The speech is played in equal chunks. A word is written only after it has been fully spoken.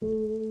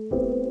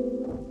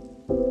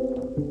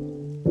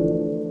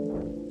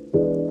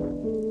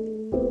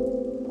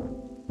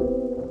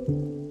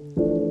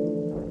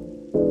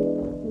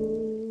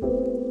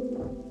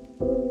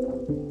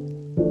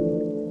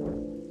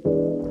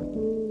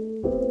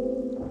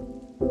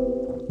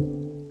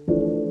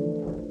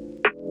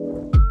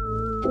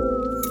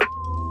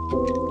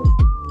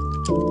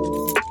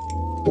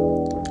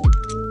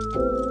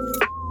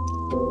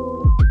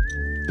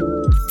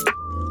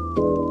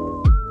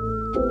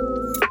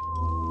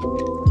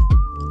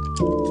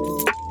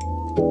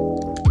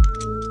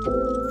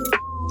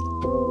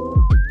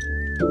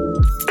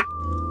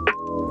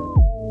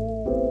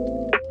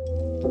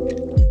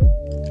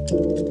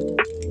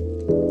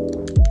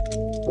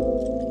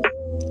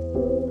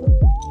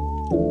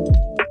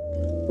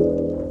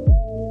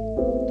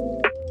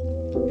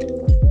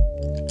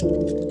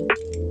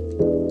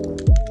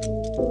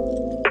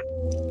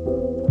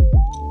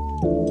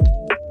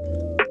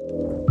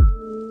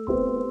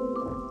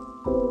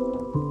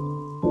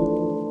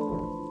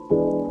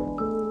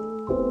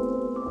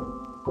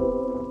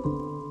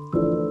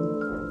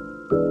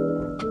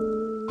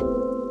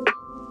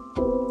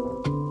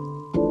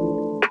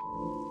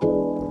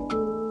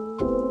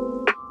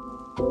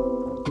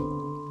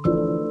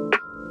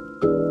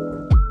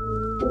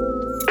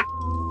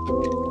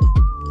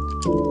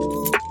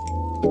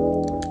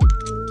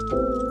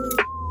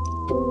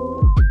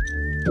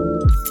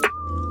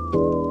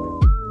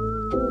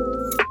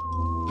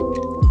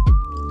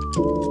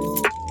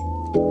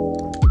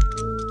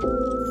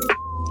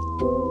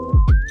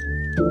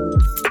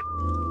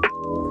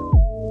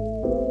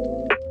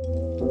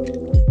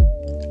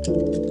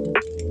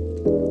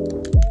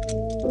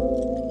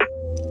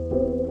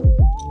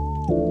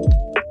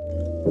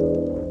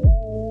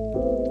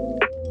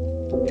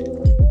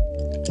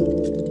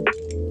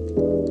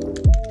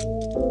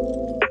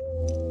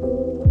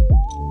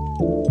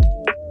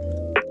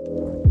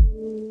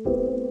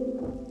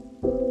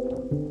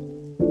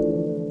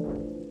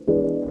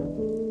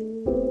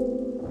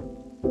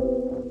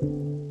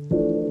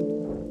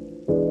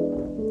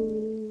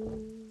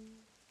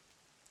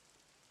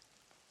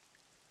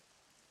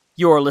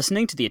You're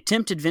listening to the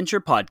Attempt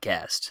Adventure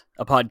Podcast,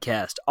 a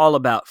podcast all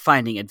about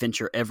finding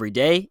adventure every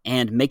day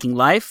and making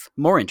life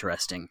more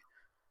interesting.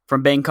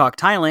 From Bangkok,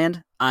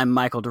 Thailand, I'm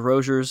Michael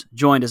DeRogers,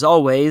 joined as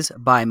always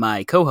by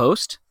my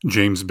co-host,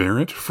 James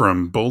Barrett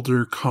from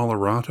Boulder,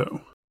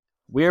 Colorado.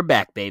 We're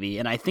back, baby,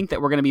 and I think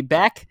that we're going to be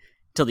back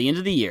till the end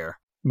of the year.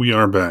 We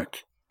are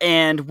back.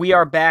 And we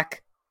are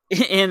back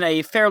in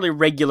a fairly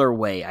regular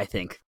way, I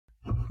think.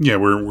 Yeah,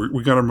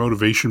 we got our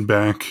motivation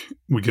back.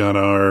 We got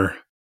our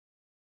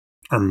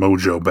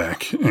mojo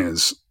back,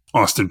 as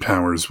Austin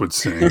Powers would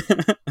say.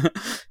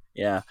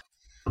 Yeah.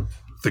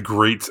 The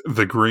great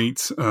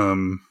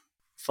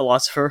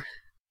philosopher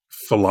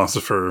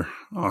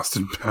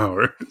Austin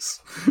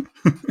Powers.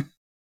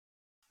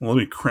 Let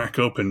me crack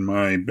open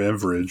my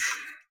beverage.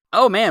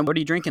 Oh man, what are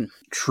you drinking?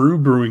 True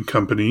Brewing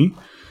Company.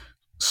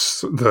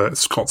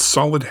 It's called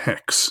Solid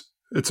Hex.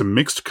 It's a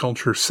mixed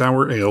culture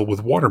sour ale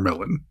with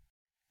watermelon.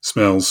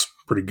 Smells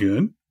pretty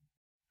good.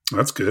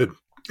 That's good.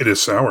 It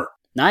is sour.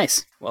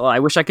 Nice. Well, I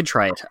wish I could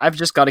try it. I've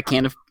just got a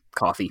can of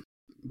coffee.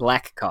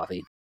 Black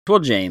coffee. Well,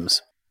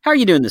 James, how are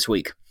you doing this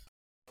week?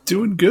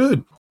 Doing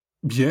good.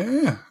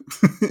 Yeah.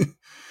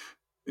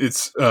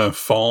 It's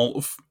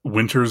fall.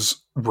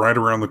 Winter's right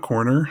around the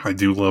corner. I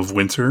do love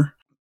winter.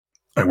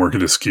 I work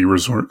at a ski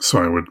resort,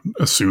 so I would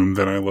assume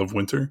that I love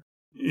winter.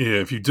 Yeah,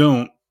 if you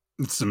don't,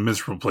 it's a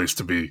miserable place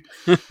to be.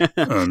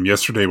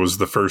 Yesterday was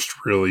the first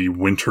really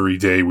wintry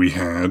day we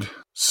had.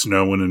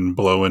 Snowing and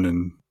blowing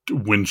and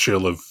wind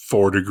chill of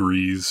 4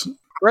 degrees.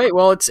 Great.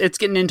 Well, it's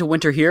getting into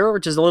winter here,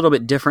 which is a little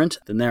bit different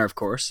than there, of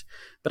course.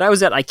 But I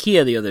was at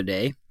IKEA the other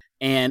day,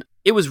 and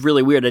it was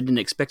really weird. I didn't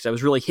expect it. I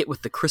was really hit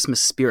with the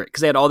Christmas spirit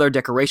because they had all their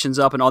decorations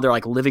up and all their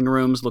living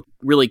rooms looked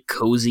really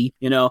cozy,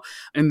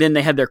 And then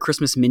they had their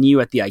Christmas menu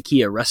at the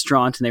IKEA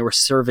restaurant, and they were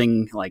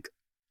serving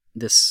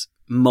this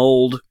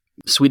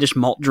Swedish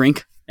malt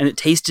drink, and it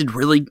tasted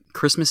really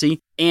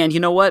Christmassy. And you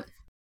know what?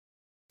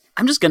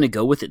 I'm just going to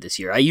go with it this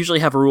year. I usually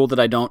have a rule that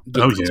I don't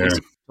get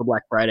for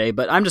Black Friday,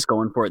 but I'm just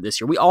going for it this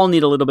year. We all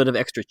need a little bit of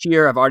extra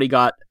cheer. I've already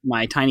got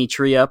my tiny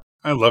tree up.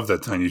 I love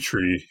that tiny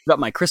tree. Got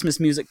my Christmas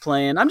music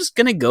playing. I'm just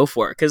going to go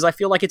for it because I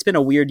feel like it's been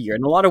a weird year.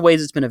 In a lot of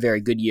ways, it's been a very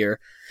good year.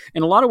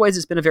 In a lot of ways,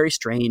 it's been a very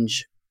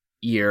strange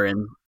year.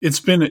 And it's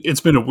been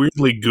a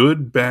weirdly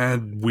good,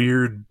 bad,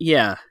 weird.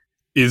 Yeah.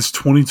 Is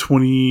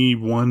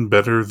 2021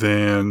 better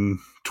than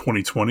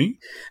 2020?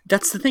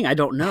 That's the thing. I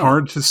don't know.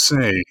 Hard to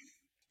say.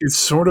 It's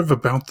sort of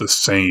about the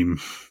same,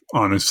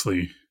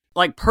 honestly.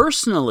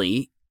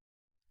 Personally,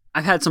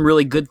 I've had some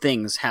really good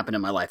things happen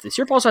in my life this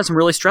year. I've also had some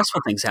really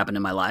stressful things happen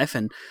in my life,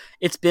 and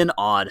it's been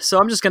odd. So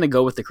I'm just going to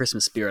go with the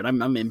Christmas spirit.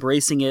 I'm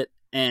embracing it.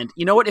 And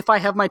you know what? If I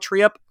have my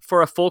tree up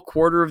for a full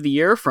quarter of the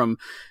year, from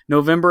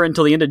November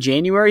until the end of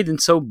January, then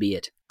so be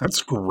it.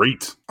 That's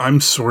great.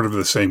 I'm sort of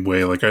the same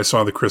way. I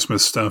saw the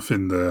Christmas stuff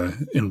in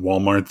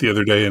Walmart the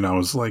other day, and I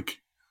was like,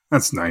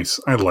 that's nice.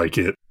 I like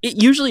it.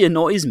 It usually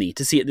annoys me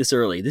to see it this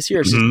early. This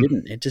year it just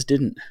didn't. It just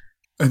didn't.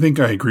 I think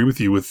I agree with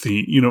you with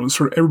the,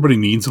 sort of everybody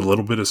needs a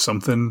little bit of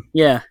something.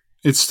 Yeah.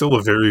 It's still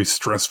a very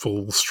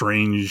stressful,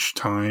 strange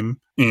time.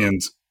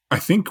 And I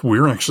think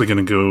we're actually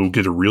going to go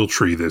get a real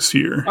tree this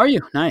year. Are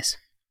you? Nice.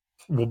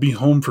 We'll be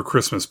home for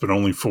Christmas, but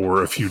only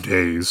for a few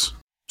days.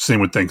 Same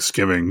with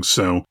Thanksgiving.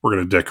 So we're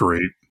going to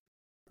decorate.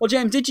 Well,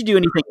 James, did you do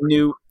anything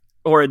new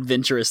or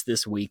adventurous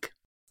this week?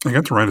 I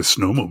got to ride a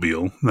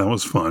snowmobile. That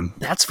was fun.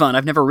 That's fun.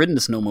 I've never ridden a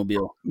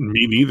snowmobile.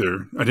 Me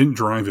neither. I didn't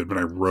drive it, but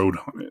I rode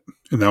on it.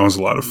 And that was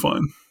a lot of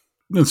fun.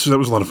 That was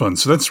a lot of fun.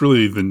 So that's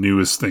really the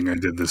newest thing I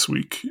did this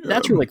week.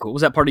 That's really cool.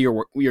 Was that part of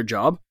your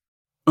job?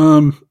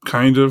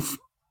 Kind of.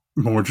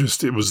 More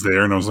just, it was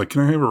there, and I was like,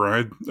 can I have a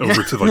ride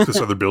over to like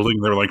this other building?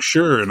 And they were like,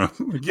 sure. And I'm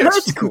like, yes.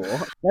 That's cool.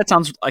 That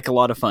sounds like a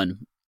lot of fun.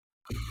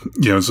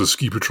 Yeah, it was a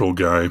ski patrol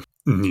guy,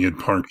 and he had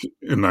parked,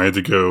 and I had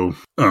to go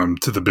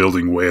to the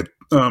building way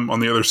on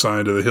the other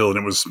side of the hill, and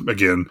it was,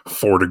 again,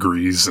 4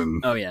 degrees,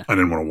 and oh, yeah. I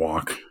didn't want to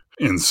walk.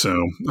 And so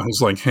I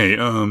was like, hey,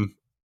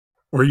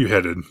 where are you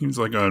headed? He was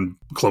like, I'm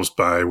close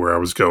by where I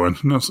was going.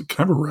 And I was like,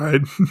 can I have a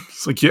ride?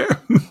 He's like, yeah.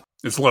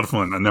 It's a lot of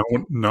fun. And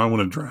now I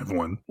want to drive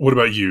one. What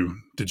about you?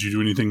 Did you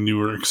do anything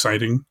new or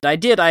exciting? I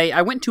did.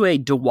 I went to a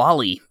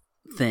Diwali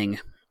thing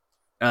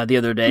the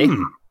other day,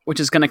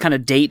 which is going to kind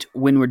of date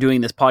when we're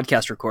doing this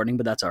podcast recording,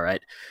 but that's all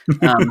right.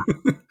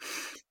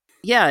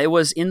 Yeah, it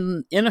was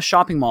in a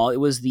shopping mall. It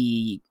was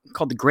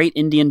called the Great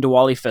Indian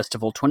Diwali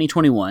Festival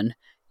 2021,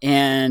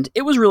 and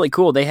it was really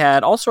cool. They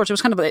had all sorts. It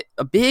was kind of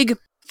a big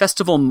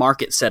festival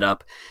market set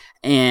up,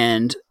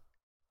 and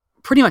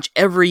pretty much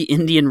every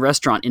Indian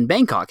restaurant in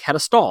Bangkok had a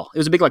stall. It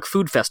was a big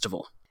food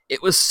festival.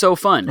 It was so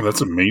fun. Oh,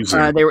 that's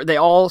amazing. They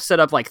all set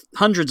up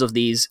hundreds of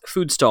these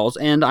food stalls,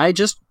 and I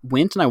just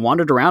went and I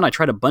wandered around. I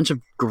tried a bunch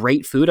of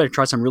great food. I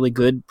tried some really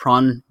good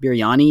prawn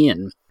biryani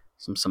and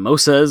some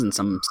samosas and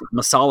some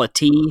masala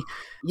tea.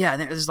 Yeah,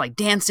 there's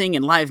dancing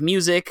and live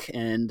music,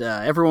 and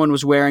everyone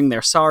was wearing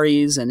their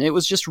saris, and it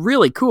was just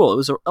really cool. It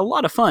was a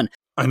lot of fun.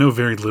 I know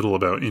very little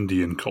about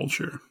Indian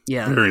culture.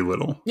 Yeah. Very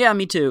little. Yeah,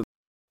 me too.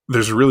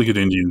 There's a really good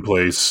Indian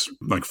place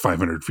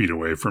 500 feet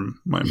away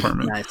from my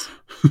apartment. Nice.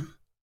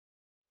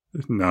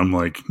 Now I'm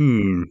like,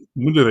 when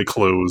do they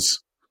close?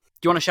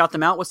 Do you want to shout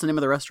them out? What's the name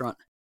of the restaurant?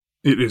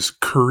 It is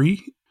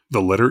Curry, the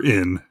letter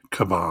N,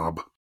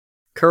 Kebab.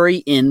 Curry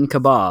Inn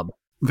Kebab.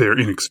 They're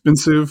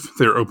inexpensive.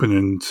 They're open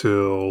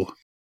until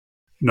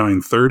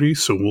 9:30,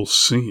 so we'll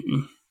see.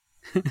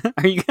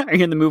 Are you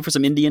in the mood for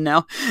some Indian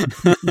now?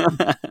 I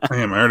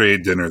am. I already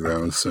ate dinner,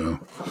 though, so...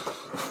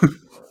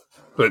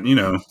 But,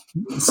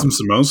 some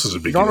samosas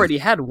would be good. You've already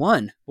had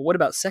one, but what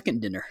about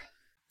second dinner?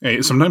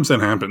 Hey, sometimes that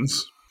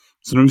happens.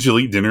 Sometimes you'll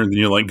eat dinner, and then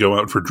you go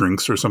out for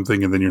drinks or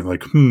something, and then you're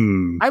like,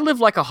 I live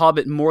like a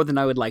hobbit more than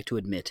I would like to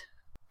admit.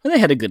 They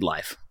had a good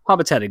life.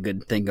 Hobbits had a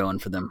good thing going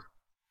for them.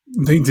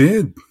 They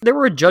did. They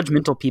were a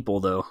judgmental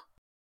people, though.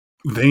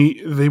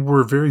 They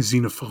were very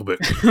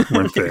xenophobic,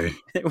 weren't they?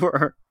 They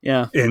were,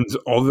 yeah. And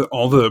all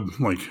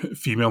the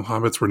female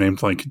hobbits were named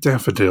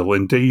Daffodil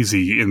and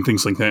Daisy and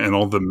things like that, and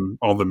all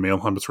the male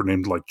hobbits were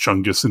named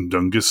Chungus and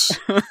Dungus.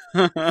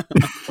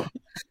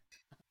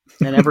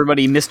 And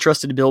everybody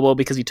mistrusted Bilbo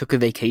because he took a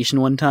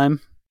vacation one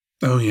time.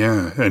 Oh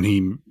yeah, and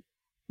he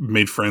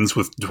made friends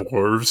with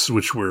dwarves,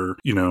 which were,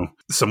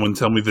 someone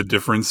tell me the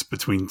difference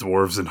between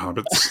dwarves and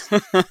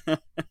hobbits.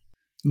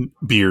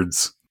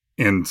 Beards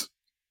and,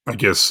 I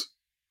guess,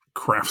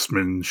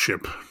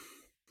 craftsmanship.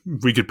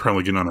 We could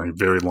probably get on a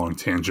very long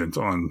tangent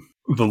on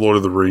the Lord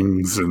of the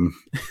Rings, and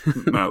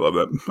I love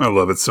that. I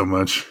love it so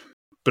much.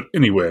 But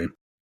anyway,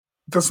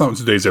 that's not what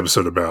today's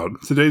episode about.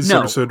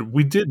 Episode,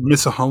 we did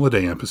miss a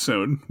holiday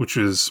episode, which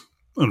is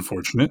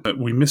unfortunate.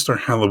 We missed our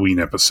Halloween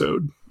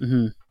episode,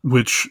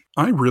 which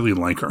I really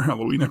like our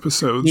Halloween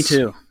episodes. Me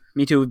too.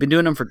 We've been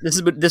doing them for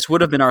this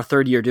would have been our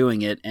third year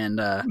doing it, and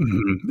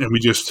we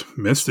just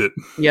missed it.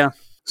 Yeah.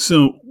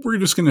 So we're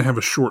just going to have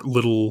a short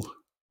little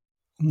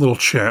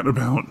chat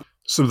about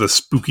some of the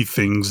spooky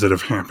things that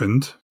have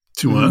happened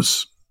to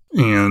us,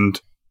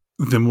 and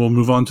then we'll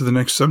move on to the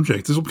next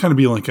subject. This will kind of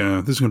be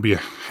this is going to be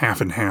a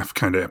half and half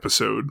kind of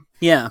episode.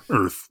 Yeah.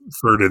 Or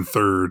third and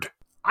third.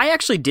 I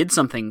actually did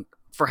something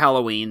for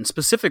Halloween,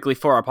 specifically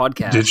for our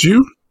podcast. Did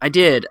you? I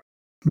did.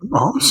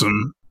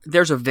 Awesome.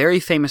 There's a very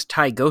famous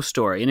Thai ghost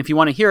story, and if you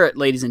want to hear it,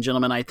 ladies and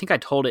gentlemen, I think I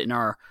told it in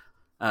our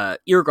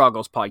Ear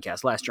Goggles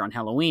podcast last year on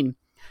Halloween,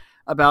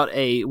 about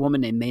a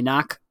woman named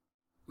Maynak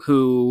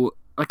who,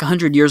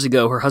 100 years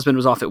ago, her husband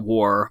was off at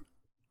war,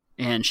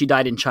 and she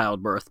died in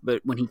childbirth.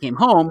 But when he came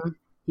home,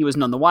 he was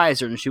none the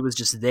wiser, and she was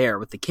just there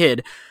with the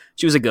kid.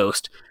 She was a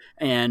ghost.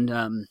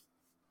 And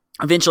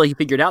eventually he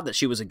figured out that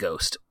she was a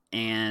ghost.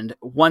 And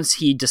once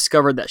he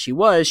discovered that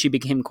she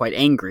became quite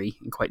angry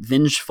and quite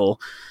vengeful.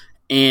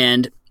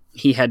 And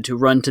he had to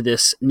run to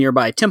this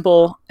nearby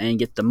temple and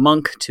get the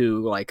monk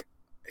to,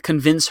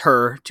 convince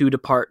her to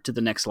depart to the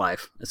next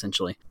life,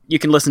 essentially. You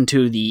can listen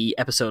to the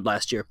episode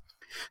last year.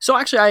 So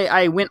actually,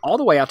 I went all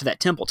the way out to that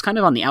temple. It's kind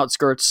of on the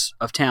outskirts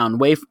of town,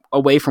 way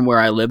away from where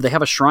I live. They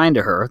have a shrine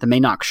to her, the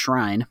Maynak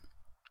Shrine,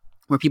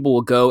 where people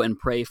will go and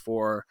pray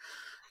for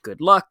good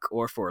luck,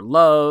 or for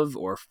love,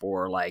 or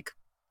for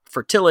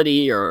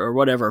fertility or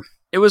whatever.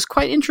 It was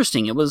quite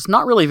interesting. It was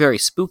not really very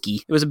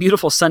spooky. It was a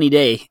beautiful sunny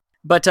day,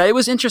 but it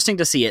was interesting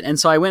to see it. And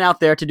so I went out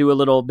there to do a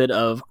little bit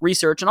of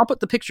research, and I'll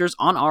put the pictures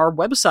on our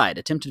website,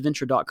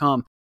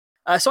 attemptadventure.com.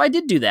 So I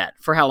did do that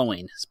for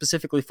Halloween,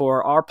 specifically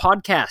for our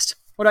podcast.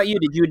 What about you?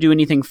 Did you do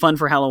anything fun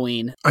for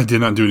Halloween? I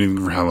did not do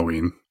anything for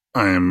Halloween.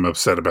 I am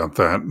upset about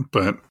that,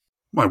 but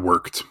I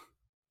worked.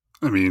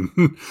 I mean,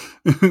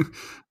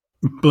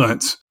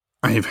 but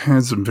I have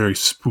had some very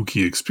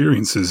spooky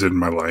experiences in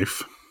my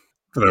life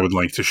that I would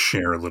like to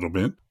share a little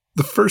bit.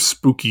 The first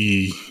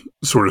spooky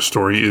sort of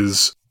story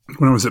is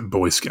when I was at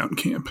Boy Scout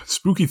camp.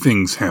 Spooky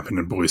things happen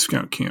in Boy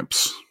Scout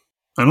camps.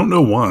 I don't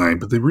know why,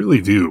 but they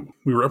really do.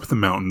 We were up in the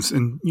mountains,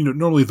 and,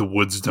 normally the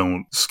woods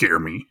don't scare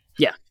me.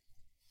 Yeah.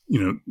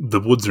 The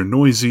woods are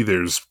noisy.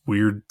 There's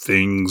weird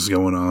things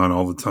going on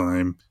all the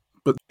time.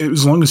 But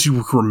as long as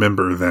you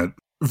remember that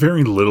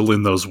very little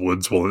in those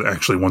woods will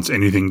actually wants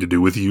anything to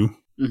do with you,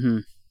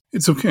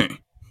 it's okay.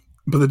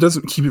 But that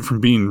doesn't keep it from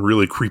being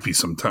really creepy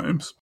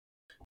sometimes.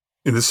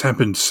 And this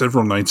happened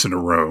several nights in a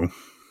row.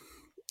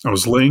 I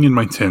was laying in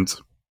my tent,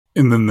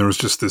 and then there was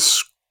just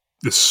this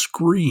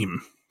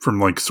scream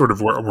from sort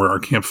of where our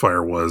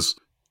campfire was.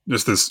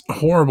 Just this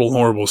horrible,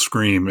 horrible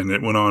scream, and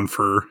it went on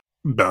for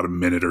about a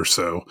minute or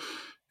so,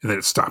 and then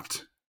it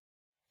stopped.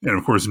 And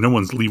of course, no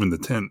one's leaving the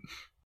tent.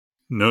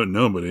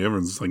 Nobody.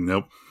 Everyone's like,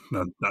 nope,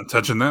 not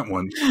touching that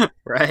one.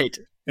 Right.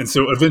 And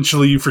so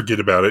eventually you forget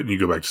about it and you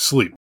go back to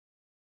sleep.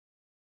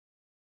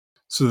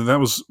 So that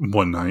was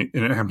one night,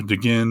 and it happened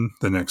again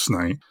the next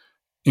night.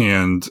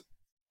 And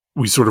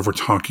we sort of were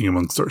talking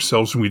amongst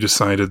ourselves, and we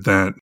decided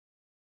that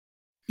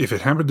if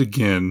it happened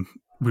again,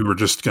 we were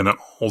just going to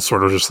all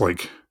sort of just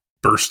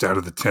burst out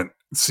of the tent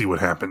and see what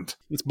happened.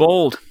 It's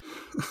bold.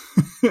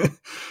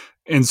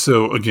 And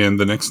so again,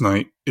 the next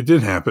night it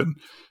did happen,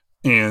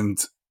 and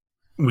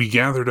we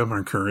gathered up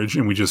our courage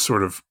and we just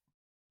sort of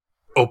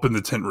opened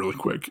the tent really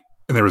quick,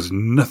 and there was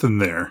nothing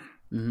there.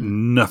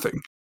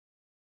 Nothing.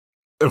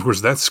 Of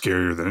course, that's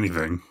scarier than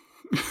anything.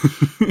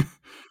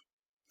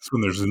 It's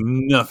when there's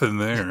nothing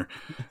there.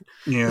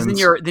 And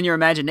then your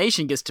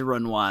imagination gets to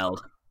run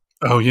wild.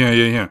 Oh,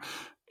 yeah.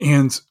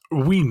 And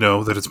we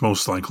know that it's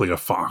most likely a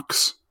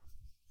fox.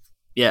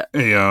 Yeah.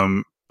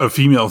 A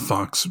female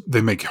fox,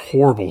 they make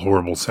horrible,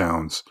 horrible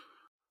sounds.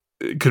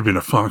 It could have been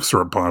a fox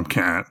or a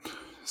bobcat,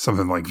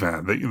 something like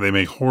that. They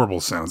make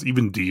horrible sounds,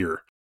 even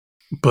deer.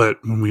 But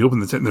when we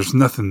opened the tent, there's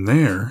nothing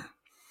there.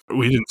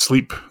 We didn't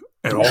sleep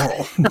at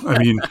all. I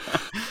mean,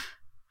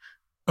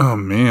 oh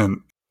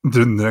man.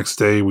 Then the next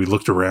day we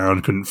looked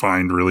around, couldn't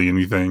find really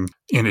anything.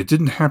 And it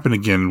didn't happen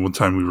again one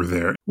time we were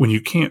there. When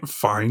you can't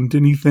find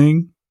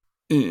anything,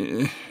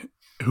 who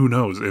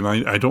knows? And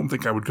I don't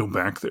think I would go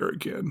back there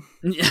again.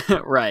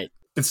 Right.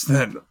 It's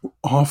that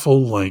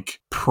awful,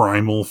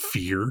 primal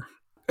fear.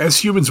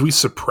 As humans, we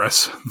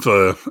suppress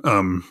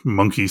the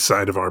monkey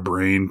side of our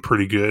brain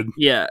pretty good.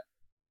 Yeah.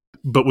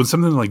 But when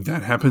something like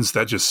that happens,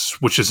 that just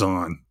switches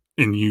on.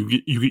 And you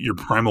get your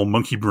primal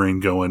monkey brain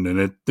going, and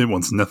it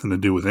wants nothing to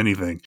do with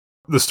anything.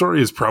 The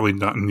story is probably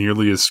not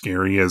nearly as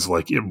scary as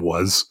it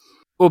was.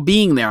 Well,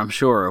 being there, I'm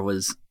sure,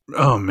 was...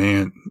 Oh,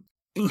 man.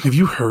 Have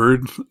you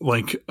heard,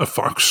 a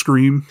fox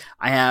scream?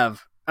 I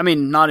have. I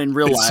mean, not in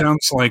real life.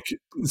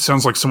 It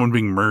sounds like someone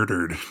being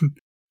murdered.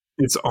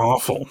 It's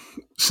awful.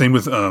 Same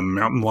with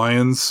mountain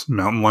lions.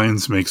 Mountain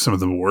lions make some of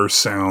the worst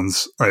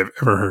sounds I've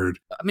ever heard.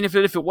 I mean, if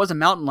it was a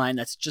mountain lion,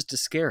 that's just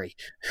as scary.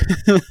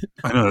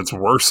 I know, that's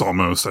worse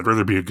almost. I'd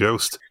rather be a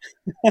ghost.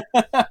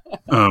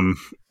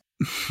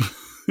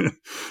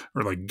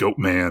 Or Goat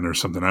Man or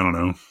something. I don't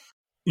know.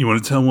 You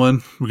want to tell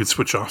one? We could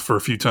switch off for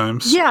a few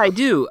times. Yeah, I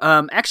do.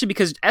 Actually,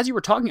 because as you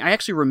were talking, I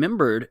actually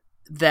remembered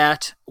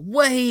that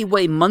way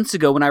months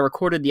ago when I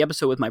recorded the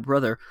episode with my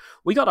brother,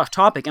 we got off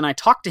topic and I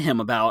talked to him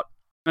about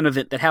an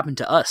event that happened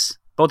to us,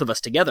 both of us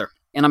together.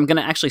 And I'm going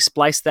to actually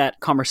splice that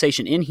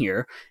conversation in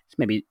here. It's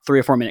maybe 3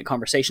 or 4 minute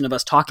conversation of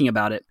us talking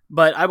about it.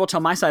 But I will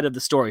tell my side of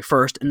the story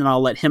first, and then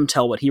I'll let him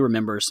tell what he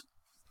remembers.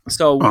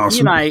 So awesome. He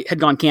and I had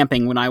gone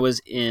camping when I was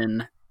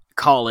in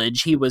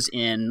college. He was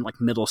in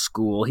middle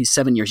school. He's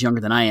 7 years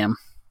younger than I am.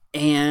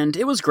 And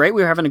it was great.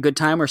 We were having a good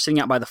time. We were sitting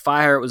out by the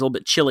fire. It was a little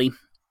bit chilly.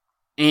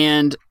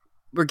 And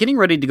we're getting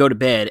ready to go to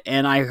bed.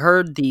 And I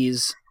heard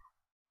these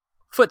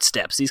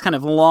footsteps, these kind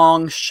of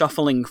long,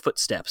 shuffling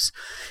footsteps.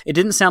 It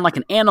didn't sound like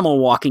an animal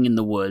walking in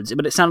the woods,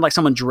 but it sounded like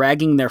someone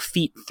dragging their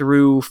feet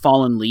through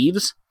fallen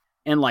leaves.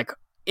 And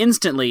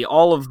instantly,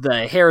 all of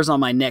the hairs on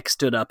my neck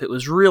stood up. It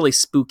was really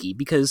spooky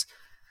because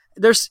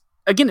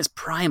it's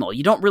primal.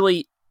 You don't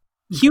really...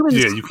 Humans,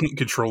 yeah, you can't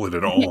control it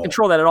at all. You can't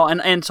control that at all.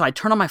 And so I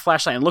turned on my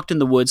flashlight and looked in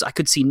the woods. I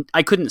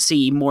couldn't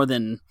see more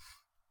than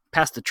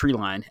past the tree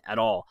line at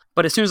all.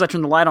 But as soon as I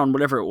turned the light on,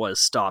 whatever it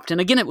was stopped.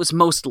 And again, it was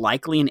most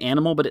likely an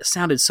animal, but it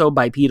sounded so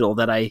bipedal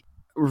that I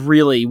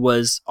really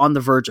was on the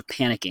verge of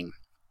panicking.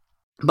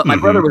 But my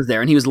brother was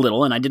there, and he was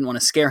little, and I didn't want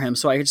to scare him,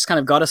 so I just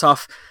kind of got us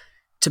off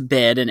to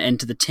bed and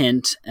to the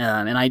tent,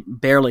 and I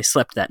barely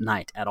slept that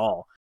night at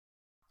all.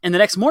 And the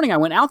next morning I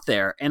went out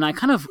there, and I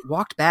kind of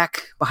walked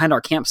back behind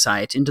our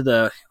campsite into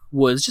the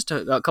woods, just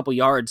a couple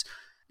yards,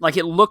 Like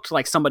it looked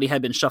like somebody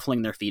had been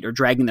shuffling their feet or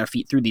dragging their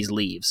feet through these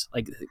leaves,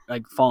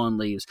 like fallen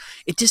leaves.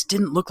 It just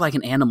didn't look like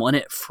an animal, and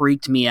it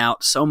freaked me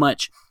out so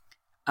much.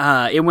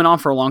 It went on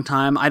for a long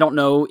time. I don't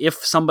know if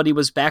somebody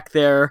was back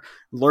there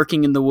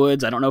lurking in the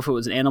woods. I don't know if it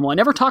was an animal. I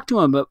never talked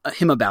to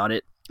him about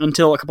it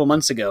until a couple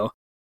months ago.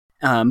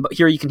 But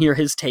here you can hear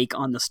his take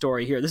on the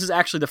story here. This is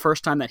actually the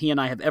first time that he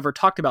and I have ever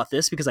talked about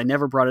this because I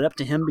never brought it up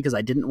to him because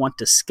I didn't want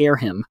to scare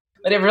him.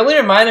 But it really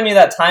reminded me of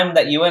that time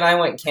that you and I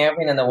went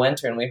camping in the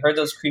winter and we heard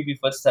those creepy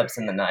footsteps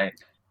in the night.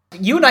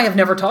 You and I have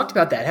never talked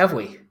about that, have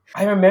we?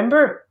 I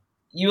remember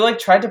you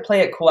tried to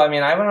play it cool. I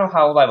mean, I don't know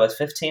how old I was,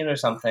 15 or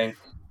something.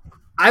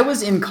 I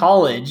was in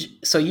college,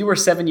 so you were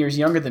 7 years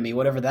younger than me,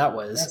 whatever that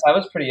was. Yes, I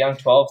was pretty young,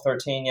 12,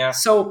 13, yeah.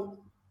 So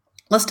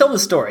let's tell the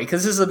story,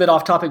 because this is a bit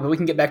off topic, but we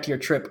can get back to your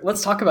trip.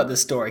 Let's talk about this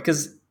story,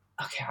 because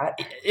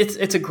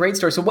it's a great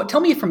story. So tell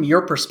me from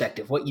your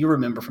perspective what you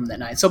remember from that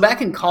night. So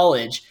back in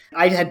college,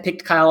 I had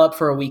picked Kyle up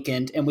for a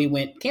weekend, and we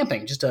went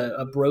camping, just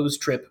a bros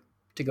trip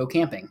to go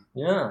camping.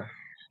 Yeah.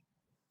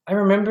 I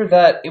remember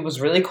that it was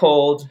really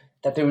cold,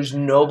 that there was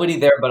nobody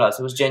there but us.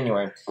 It was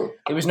January.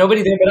 There was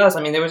nobody there but us.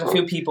 I mean, there was a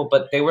few people,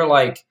 but they were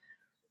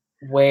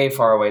way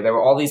far away. There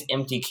were all these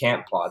empty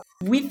camp plots.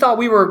 We thought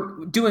we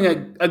were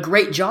doing a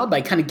great job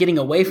by kind of getting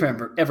away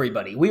from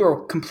everybody. We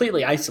were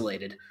completely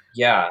isolated.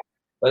 Yeah,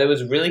 but it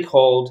was really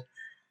cold,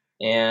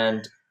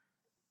 and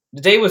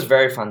the day was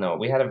very fun though.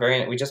 We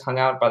just hung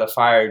out by the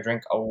fire,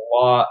 drank a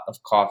lot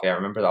of coffee. I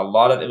remember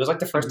it was like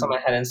the first time I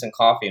had instant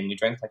coffee, and we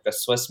drank like the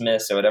Swiss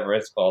Miss or whatever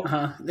it's called.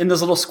 In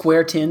those little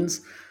square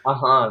tins.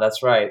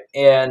 That's right.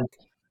 And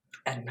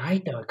at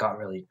night though, it got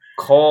really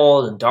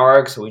cold and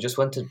dark, so we just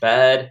went to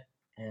bed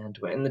and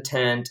went in the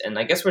tent. And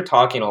I guess we're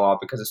talking a lot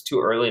because it's too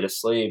early to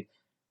sleep.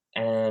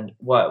 And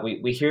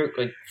we hear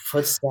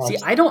footsteps. See,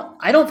 I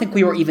don't think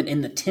we were even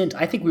in the tent.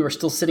 I think we were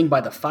still sitting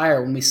by the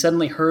fire when we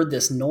suddenly heard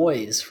this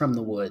noise from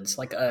the woods,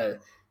 like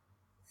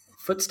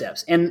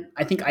footsteps. And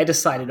I think I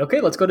decided,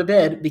 okay, let's go to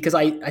bed, because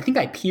I think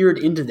I peered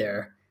into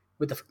there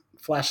with a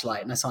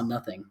flashlight and I saw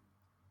nothing.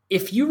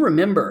 If you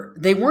remember,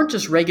 they weren't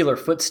just regular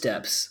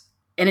footsteps,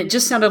 and it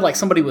just sounded like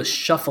somebody was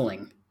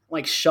shuffling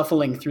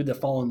through the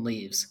fallen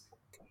leaves.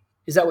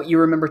 Is that what you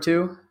remember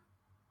too?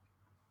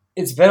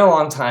 It's been a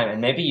long time,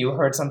 and maybe you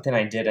heard something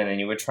I didn't, and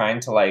you were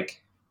trying to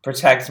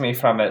protect me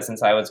from it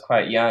since I was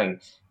quite young.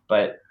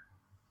 But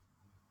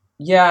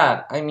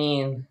yeah, I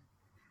mean,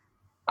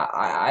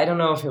 I don't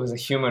know if it was a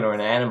human or an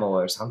animal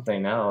or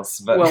something else.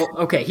 But well,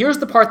 okay, here's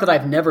the part that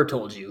I've never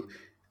told you.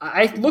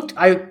 I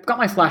got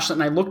my flashlight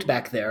and I looked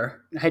back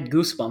there. I had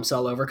goosebumps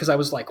all over because I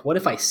was like, what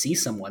if I see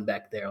someone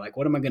back there? Like,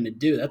 what am I going to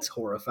do? That's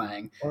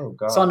horrifying. Oh,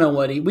 God. Saw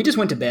nobody. We just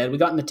went to bed. We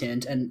got in the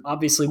tent, and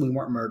obviously we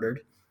weren't murdered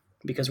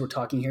because we're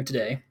talking here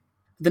today.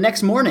 The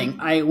next morning,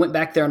 I went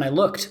back there and I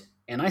looked,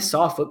 and I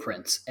saw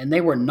footprints, and they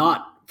were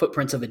not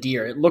footprints of a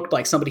deer. It looked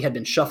like somebody had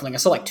been shuffling. I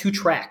saw 2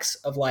 tracks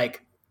of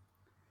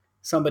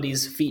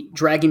somebody's feet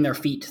dragging their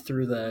feet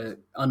through the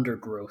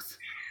undergrowth.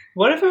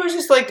 What if it was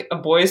just a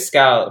Boy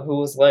Scout who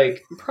was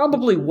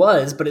Probably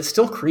was, but it's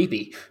still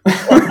creepy.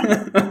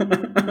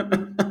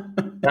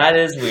 That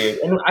is weird.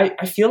 And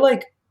I feel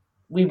like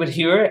we would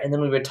hear it and then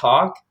we would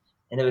talk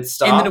and it would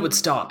stop. And then it would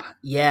stop.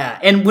 Yeah.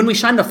 And when we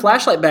shined the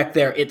flashlight back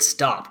there, it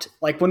stopped.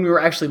 When we were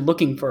actually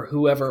looking for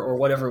whoever or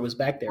whatever was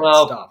back there, it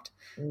stopped.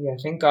 Yeah,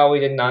 thank God we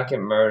did not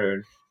get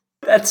murdered.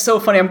 That's so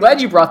funny. I'm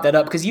glad you brought that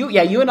up because you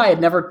and I had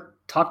never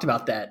talked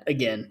about that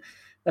again.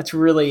 That's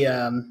really,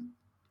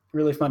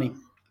 really funny.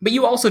 But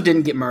you also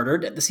didn't get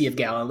murdered at the Sea of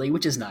Galilee,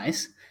 which is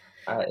nice.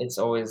 It's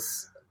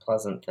always a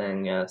pleasant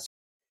thing, yes.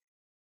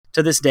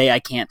 To this day, I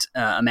can't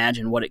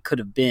imagine what it could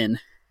have been.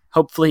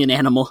 Hopefully an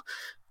animal.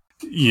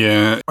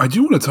 Yeah, I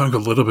do want to talk a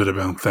little bit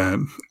about that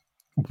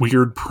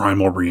weird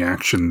primal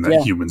reaction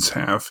that humans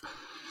have.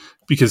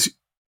 Because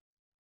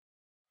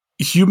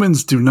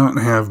humans do not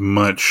have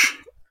much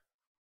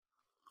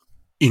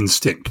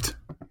instinct.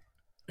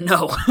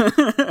 No.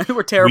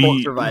 We're terrible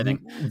at surviving.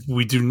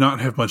 We do not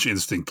have much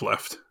instinct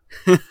left.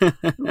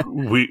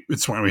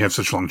 It's why we have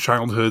such long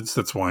childhoods.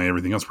 That's why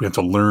everything else, we have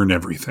to learn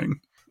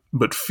everything.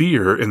 But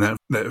fear and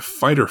that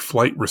fight or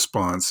flight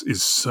response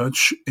is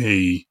such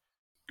a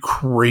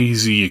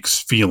crazy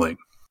feeling.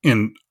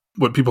 And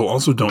what people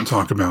also don't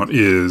talk about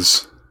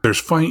is there's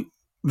fight,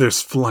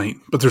 there's flight,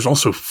 but there's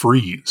also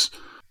freeze.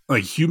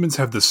 Humans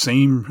have the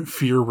same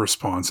fear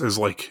response as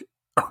a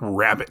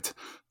rabbit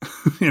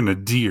and a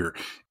deer.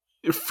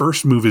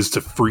 First move is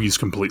to freeze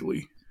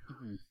completely.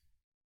 Mm-hmm.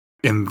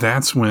 And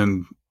that's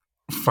when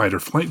fight or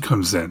flight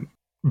comes in.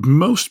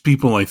 Most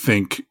people, I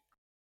think,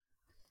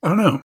 I don't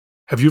know.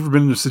 Have you ever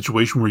been in a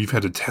situation where you've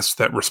had to test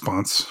that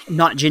response?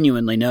 Not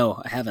genuinely,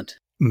 no, I haven't.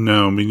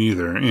 No, me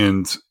neither.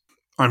 And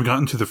I've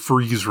gotten to the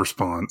freeze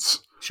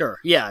response. Sure.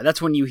 Yeah,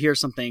 that's when you hear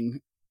something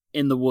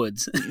in the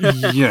woods.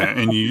 Yeah,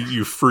 and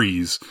you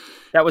freeze.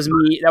 That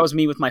was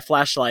me with my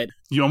flashlight.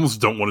 You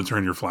almost don't want to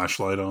turn your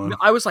flashlight on.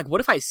 I was like,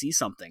 what if I see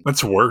something?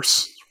 That's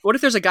worse. What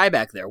if there's a guy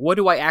back there? What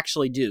do I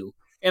actually do?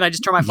 And I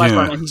just turn my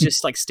flashlight on and he's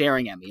just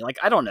staring at me.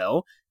 I don't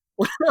know.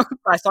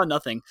 I saw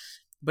nothing.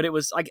 But it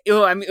was like,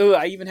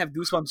 I even have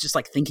goosebumps just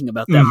like thinking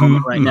about that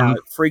moment right now.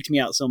 It freaked me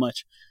out so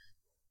much.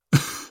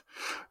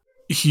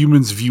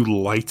 Humans view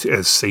light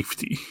as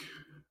safety,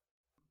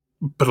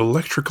 but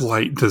electric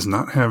light does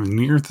not have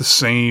near the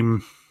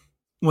same,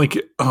 like,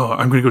 oh,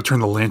 I'm going to go turn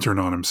the lantern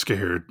on, I'm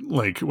scared.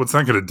 Like, what's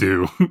that going to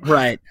do?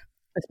 Right.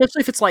 Especially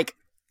if it's like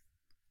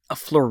a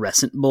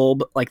fluorescent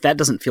bulb. Like, that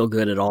doesn't feel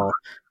good at all.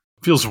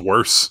 Feels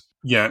worse.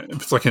 Yeah,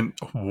 if it's like a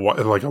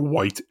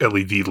white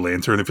LED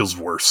lantern, it feels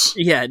worse.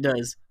 Yeah, it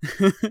does.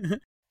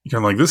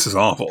 You're like, this is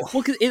awful.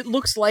 Well, 'cause it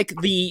looks like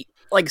the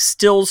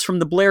stills from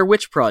the Blair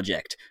Witch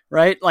Project,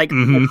 right? Like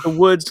the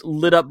woods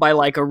lit up by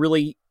like a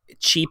really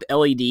cheap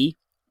LED.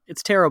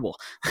 It's terrible.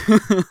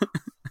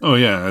 Oh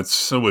yeah, it's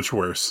so much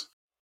worse.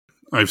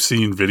 I've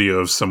seen video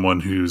of someone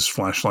whose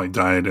flashlight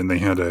died and they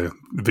had a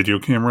video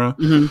camera,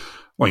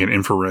 like an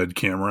infrared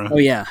camera. Oh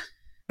yeah.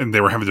 And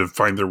they were having to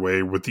find their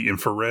way with the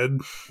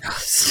infrared.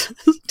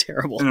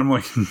 Terrible. And I'm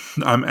like,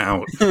 I'm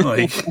out.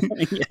 Like,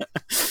 yeah.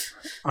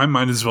 I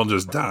might as well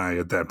just die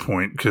at that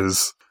point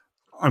because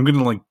I'm going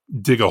to like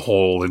dig a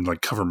hole and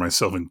like cover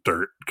myself in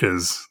dirt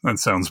because that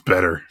sounds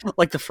better.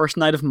 Like the first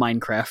night of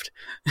Minecraft.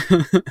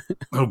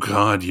 Oh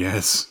God,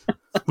 yes.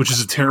 Which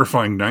is a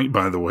terrifying night,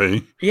 by the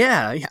way.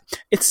 Yeah.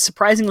 It's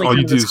surprisingly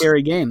kind of a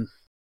scary game.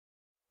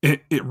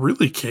 It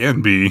really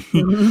can be.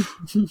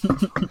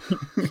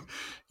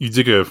 You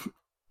dig a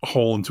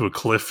hole into a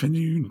cliff and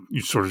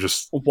you sort of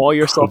just wall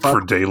yourself up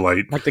for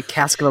daylight, like the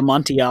cask of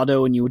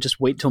Amontillado, and you would just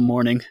wait till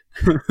morning.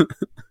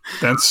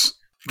 That's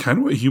kind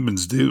of what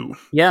humans do.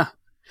 Yeah,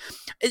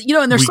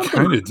 and there's something,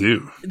 kind of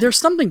do. There's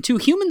something too.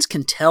 Humans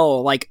can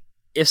tell, like,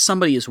 if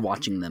somebody is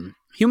watching them.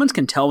 Humans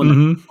can tell when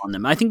they're on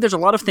them. I think there's a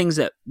lot of things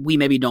that we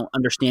maybe don't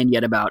understand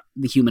yet about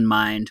the human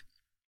mind.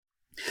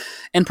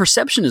 And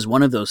perception is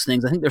one of those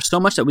things. I think there's so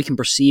much that we can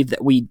perceive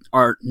that we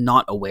are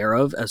not aware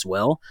of as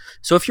well.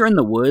 So if you're in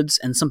the woods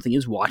and something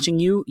is watching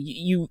you,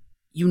 you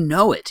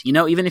know it,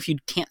 even if you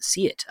can't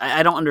see it.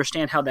 I don't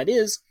understand how that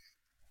is.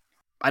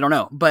 I don't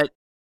know, but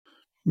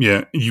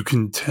yeah, you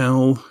can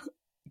tell.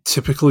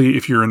 Typically,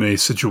 if you're in a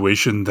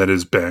situation that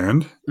is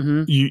bad,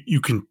 you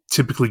can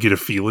typically get a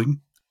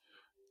feeling.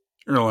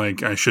 You're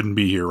like, I shouldn't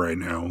be here right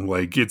now.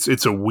 Like,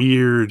 it's a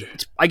weird...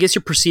 I guess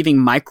you're perceiving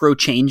micro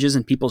changes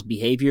in people's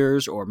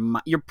behaviors, or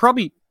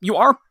you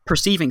are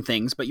perceiving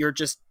things, but you're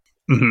just...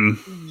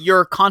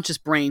 Your conscious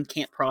brain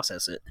can't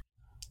process it.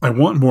 I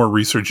want more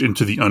research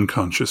into the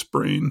unconscious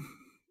brain.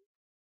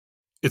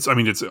 It's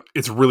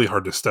really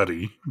hard to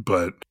study,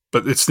 but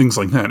it's things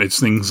like that. It's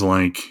things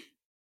like,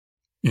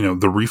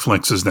 the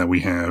reflexes that we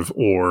have,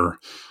 or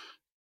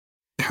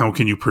how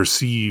can you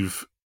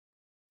perceive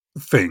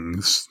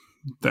things...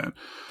 that,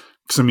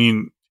 because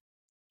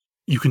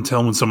you can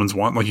tell when someone's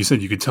like you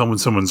said, you can tell when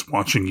someone's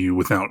watching you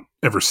without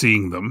ever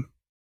seeing them.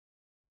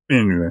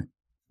 Anyway,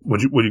 what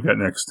do you got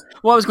next?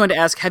 Well, I was going to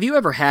ask, have you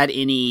ever had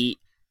any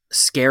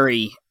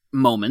scary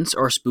moments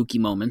or spooky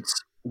moments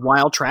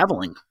while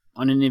traveling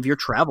on any of your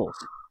travels,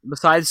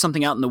 besides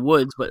something out in the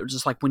woods, but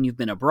just like when you've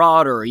been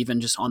abroad or even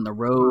just on the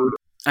road?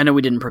 I know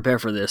we didn't prepare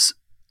for this.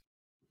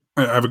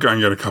 I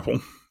got a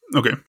couple.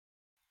 Okay,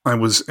 I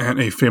was at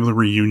a family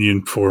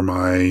reunion for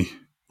my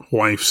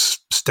wife's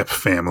step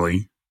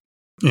family,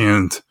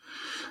 and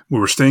we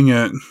were staying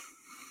at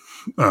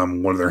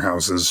one of their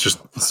houses, just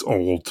this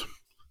old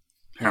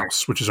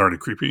house, which is already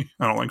creepy.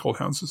 I don't like old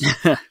houses.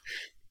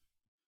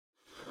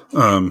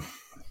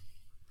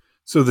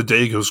 So the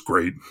day goes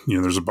great.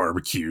 There's a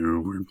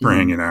barbecue, we're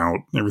hanging out,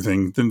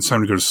 everything. Then it's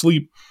time to go to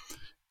sleep,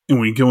 and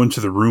we go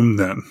into the room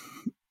that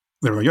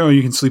they were like, oh,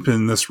 you can sleep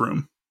in this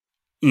room.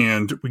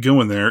 And we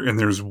go in there, and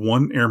there's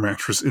one air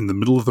mattress in the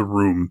middle of the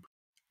room.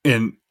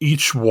 And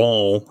each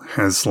wall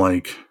has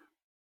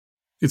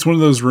it's one of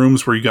those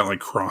rooms where you got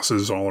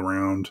crosses all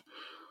around.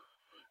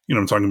 You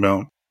know what I'm talking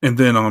about? And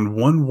then on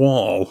one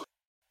wall,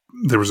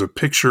 there was a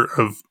picture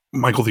of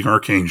Michael the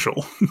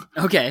Archangel.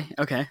 Okay.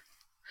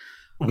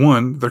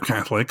 One, they're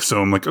Catholic,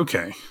 so I'm like,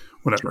 okay,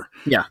 whatever.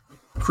 Yeah.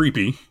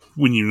 Creepy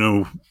when you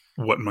know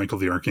what Michael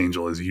the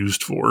Archangel is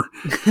used for.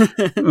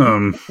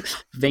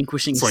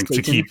 Vanquishing Satan.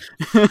 To keep,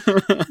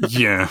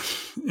 yeah,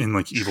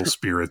 and evil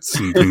spirits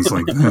and things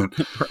like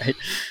that. Right.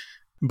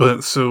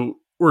 But so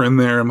we're in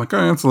there. I'm like,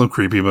 oh, that's a little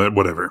creepy, but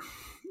whatever.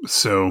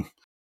 So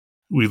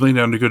we lay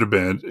down to go to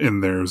bed,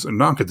 and there's a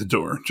knock at the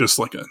door, just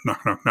like a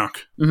knock, knock,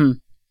 knock. Mm-hmm.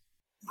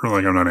 We're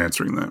like, I'm not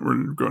answering that.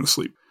 We're going to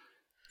sleep.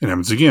 It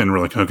happens again. We're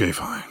like, okay,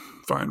 fine,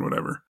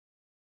 whatever.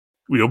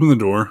 We open the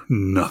door,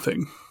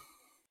 nothing.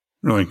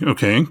 We're like,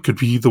 okay, could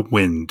be the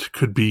wind,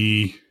 could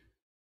be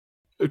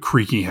a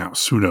creaky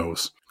house, who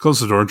knows?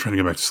 Close the door and try to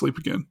get back to sleep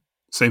again.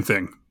 Same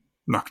thing.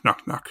 Knock,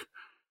 knock, knock.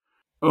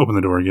 Open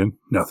the door again,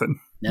 nothing.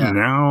 Yeah.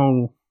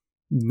 Now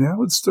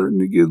it's starting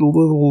to get a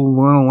little,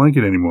 I don't like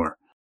it anymore.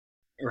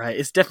 Right.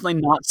 It's definitely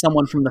not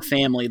someone from the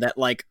family that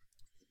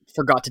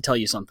forgot to tell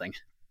you something.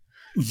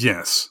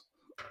 Yes.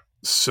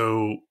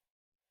 So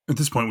at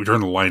this point we turn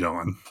the light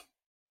on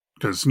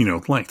because,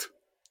 light.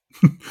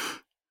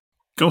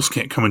 Ghosts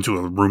can't come into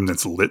a room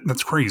that's lit.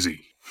 That's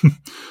crazy.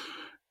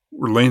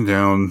 We're laying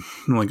down.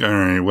 I'm like, all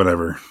right,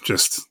 whatever.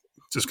 Just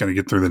Just gotta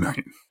get through the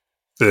night.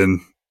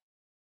 Then,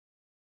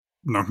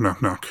 knock,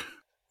 knock, knock.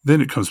 Then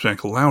it comes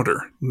back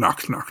louder.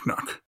 Knock, knock,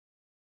 knock.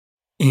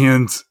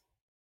 And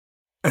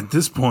at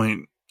this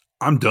point,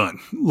 I'm done.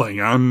 Like,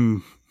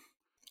 I'm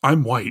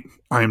white.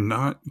 I am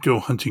not go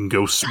hunting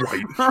ghosts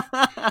white.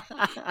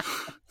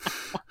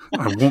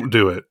 I won't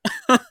do it.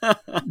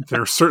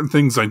 There are certain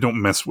things I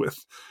don't mess with.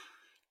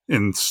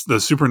 And the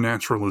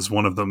supernatural is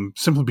one of them,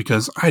 simply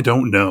because I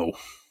don't know.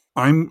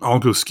 I'll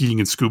go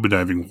skiing and scuba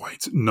diving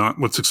white, not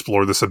let's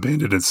explore this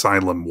abandoned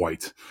asylum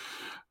white.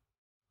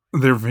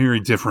 They're very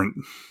different.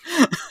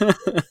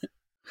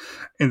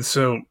 And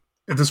so,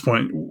 at this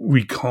point,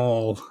 we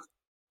call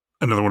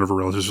another one of her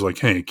relatives, like,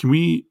 hey, can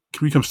we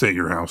come stay at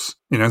your house?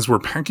 And as we're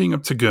packing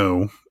up to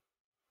go,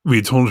 we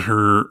had told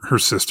her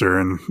sister,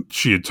 and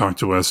she had talked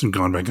to us and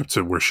gone back up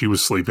to where she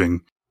was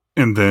sleeping.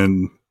 And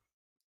then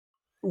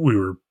we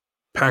were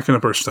packing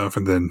up our stuff,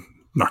 and then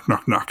knock,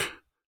 knock, knock.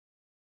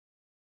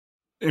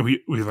 And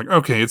we were like,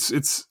 okay,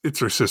 it's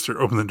her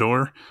sister. Open the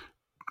door.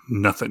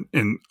 Nothing.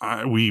 And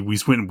we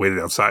went and waited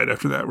outside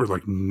after that. We're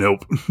like,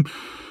 nope.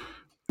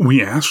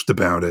 We asked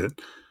about it.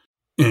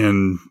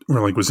 And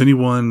we're like, was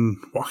anyone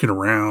walking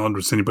around?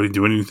 Was anybody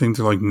doing anything?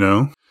 They're like,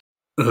 no.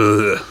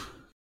 But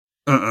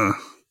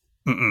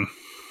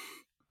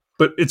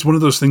it's one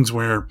of those things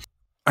where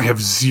I have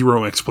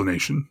zero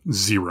explanation.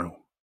 Zero.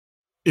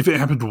 If it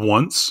happened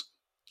once,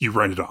 you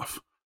write it off.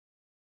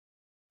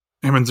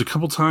 It happens a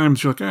couple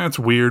times, you're like, it's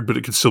weird, but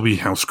it could still be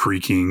house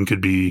creaking,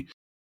 could be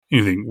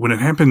anything. When it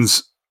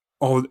happens,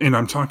 and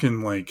I'm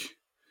talking like,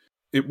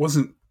 it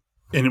wasn't,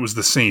 and it was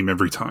the same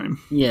every time.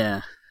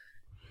 Yeah.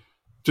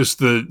 Just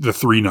the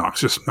 3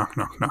 knocks, just knock,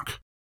 knock, knock.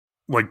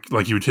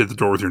 Like you would hit the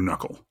door with your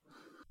knuckle.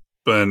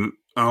 But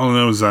all I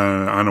know is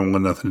I don't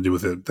want nothing to do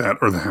with it, that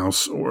or the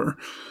house,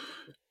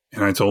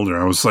 and I told her,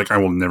 I was like, I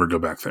will never go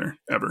back there,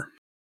 ever.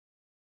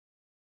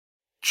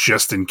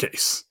 Just in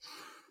case.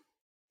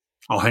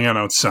 I'll hang out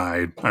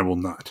outside. I will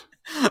not.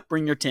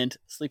 Bring your tent.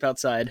 Sleep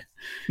outside.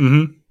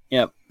 Mm-hmm.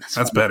 Yep.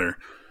 That's better.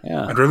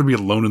 Yeah. I'd rather be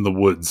alone in the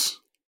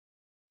woods.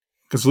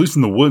 Because at least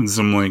in the woods,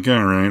 I'm like,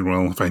 all right,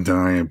 well, if I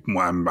die,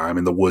 I'm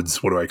in the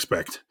woods. What do I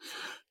expect?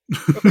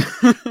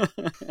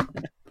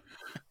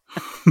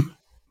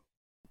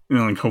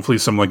 Like hopefully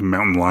some like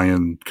mountain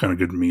lion kind of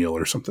good meal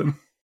or something.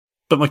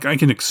 But like I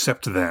can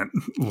accept that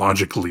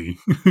logically.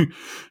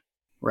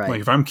 Right.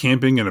 Like if I'm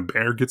camping and a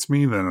bear gets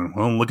me, then,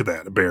 well, look at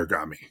that. A bear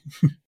got me.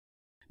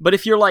 But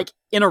if you're like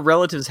in a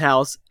relative's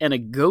house and a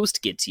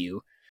ghost gets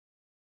you.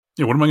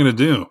 Yeah, what am I going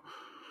to do?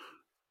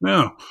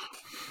 No.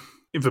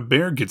 If a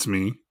bear gets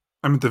me,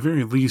 I'm at the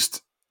very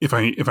least, if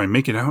I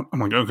make it out, I'm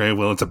like, okay,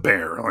 well, it's a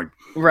bear. Like,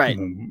 right.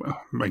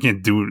 I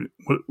can't do it.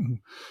 What?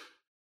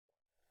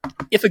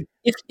 If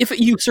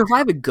you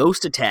survive a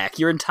ghost attack,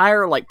 your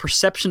entire like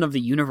perception of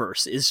the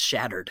universe is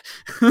shattered.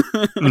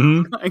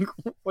 Mm-hmm. Like,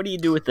 what do you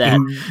do with that?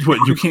 And what,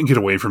 you can't get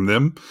away from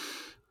them.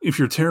 If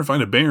you're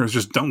terrified of bears,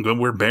 just don't go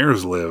where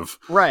bears live.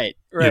 Right.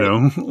 You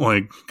know,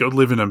 like go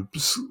live in a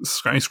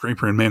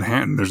skyscraper in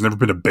Manhattan. There's never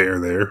been a bear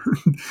there.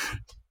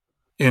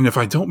 And if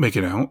I don't make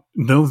it out,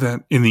 know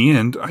that in the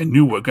end, I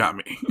knew what got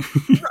me.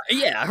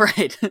 Yeah,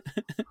 right.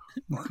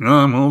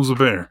 No, well, it was a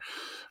bear.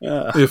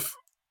 If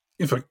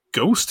a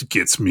ghost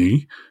gets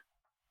me,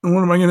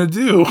 what am I going to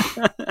do?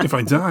 If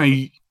I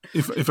die,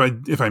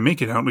 if I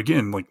make it out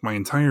again, like my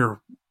entire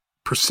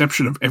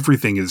perception of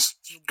everything is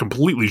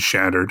completely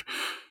shattered.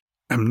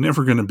 I'm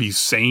never going to be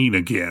sane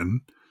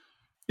again.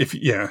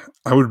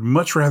 I would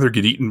much rather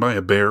get eaten by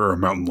a bear or a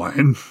mountain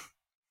lion.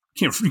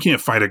 You can't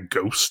fight a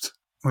ghost.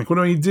 Like, what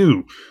do I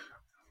do?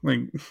 Like,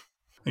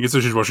 I guess I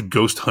should watch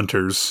Ghost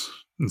Hunters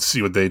and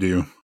see what they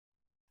do.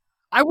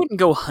 I wouldn't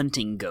go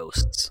hunting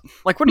ghosts.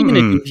 Like, what are you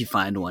going to do if you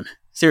find one?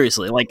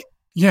 Seriously, like...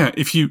 Yeah,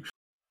 if you...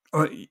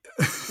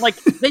 like,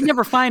 they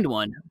never find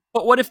one.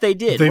 But what if they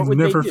did? They've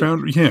never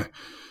found... Yeah.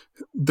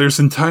 There's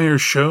entire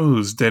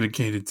shows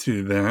dedicated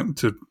to that,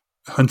 to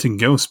hunting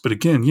ghosts. But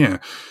again, yeah,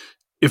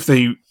 if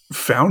they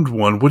found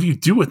one, what do you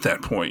do at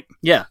that point?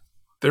 Yeah.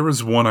 There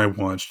was one I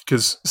watched,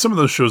 because some of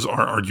those shows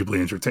are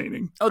arguably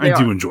entertaining. Oh, I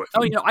do enjoy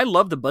them. Oh, I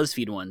love the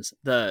BuzzFeed ones.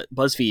 The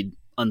BuzzFeed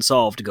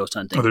Unsolved Ghost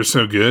Hunting. Oh, they're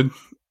so good.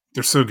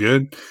 They're so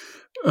good.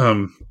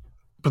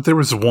 But there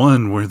was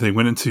one where they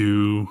went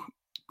into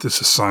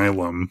this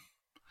asylum,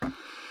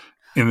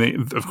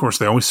 and of course,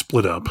 they always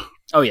split up.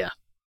 Oh, yeah.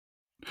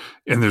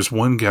 And there's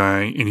one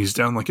guy, and he's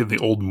down like in the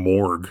old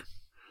morgue.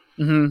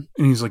 Mm-hmm.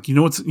 And he's like, you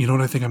know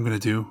what I think I'm going to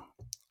do?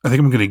 I think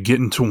I'm going to get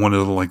into one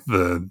of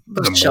the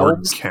morgue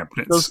shelves?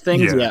 cabinets. Those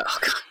things? Yeah. Oh,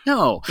 God,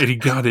 no. And he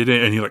got in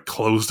it, and he like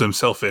closed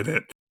himself in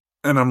it.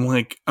 And I'm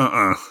like,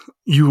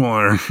 you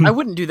are. I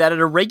wouldn't do that at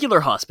a regular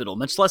hospital,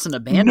 much less an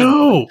abandoned.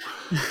 No,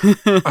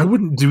 I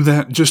wouldn't do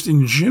that just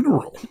in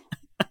general.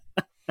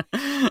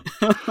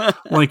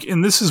 Like,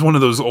 and this is one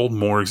of those old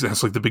morgues that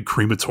has like the big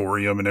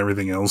crematorium and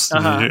everything else.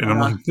 And I'm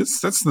like,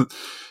 that's the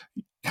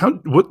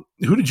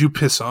who did you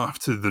piss off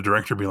to the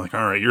director be like,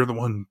 all right, you're the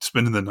one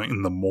spending the night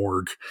in the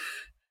morgue.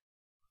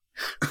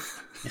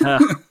 Yeah.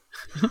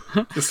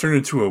 This turned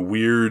into a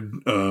weird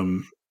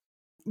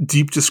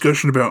deep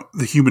discussion about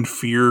the human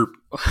fear.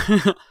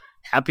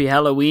 Happy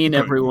Halloween,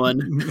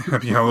 everyone.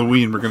 Happy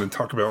Halloween. We're going to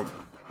talk about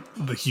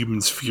the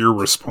human's fear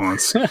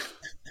response.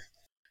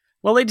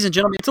 Well, ladies and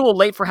gentlemen, it's a little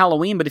late for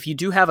Halloween, but if you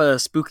do have a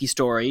spooky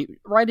story,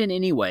 write in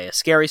anyway. A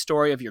scary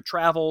story of your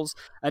travels.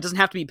 It doesn't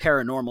have to be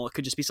paranormal. It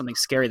could just be something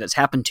scary that's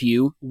happened to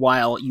you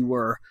while you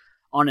were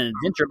on an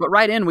adventure. But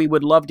write in. We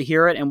would love to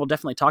hear it, and we'll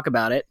definitely talk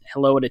about it.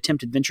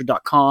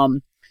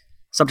 hello@attemptadventure.com.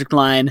 Subject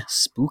line,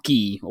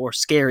 spooky or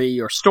scary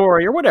or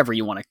story or whatever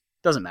you want to.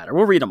 Doesn't matter.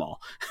 We'll read them all.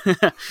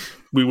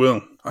 We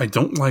will. I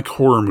don't like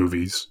horror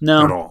movies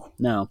No. at all.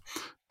 No.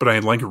 But I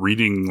like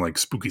reading like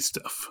spooky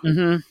stuff.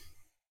 Mm-hmm.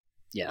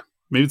 Yeah.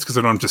 Maybe it's because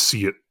I don't have to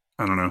see it.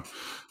 I don't know.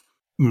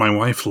 My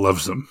wife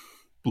loves them.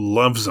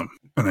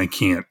 And I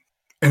can't.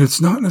 And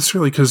it's not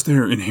necessarily because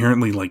they're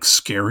inherently like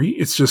scary.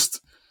 It's just,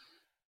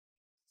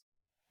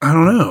 I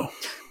don't know.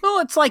 Well,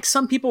 it's like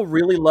some people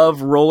really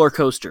love roller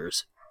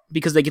coasters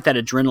because they get that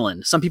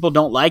adrenaline. Some people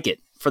don't like it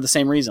for the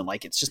same reason.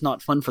 Like, it's just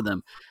not fun for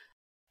them.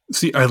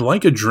 See, I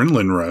like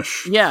adrenaline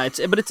rush. Yeah,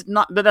 but it's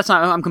not. But that's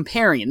not. I'm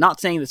comparing it. Not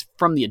saying this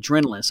from the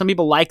adrenaline. Some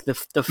people like the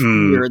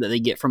fear that they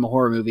get from a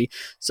horror movie.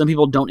 Some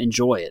people don't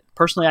enjoy it.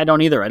 Personally, I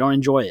don't either. I don't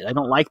enjoy it. I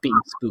don't like being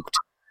spooked.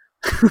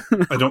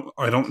 I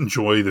don't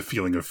enjoy the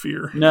feeling of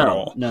fear at No,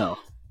 all. no.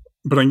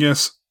 But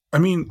I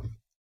mean,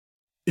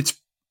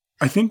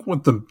 I think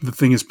what the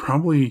thing is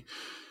probably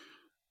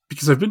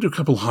because I've been to a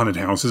couple haunted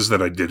houses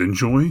that I did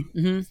enjoy.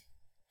 Mm-hmm.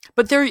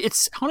 But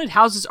haunted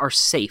houses are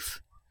safe.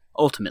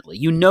 Ultimately,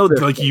 you know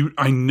they're like safe.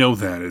 I know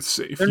that it's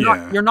safe.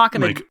 You're not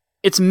going to.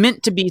 It's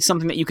meant to be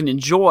something that you can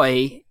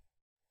enjoy,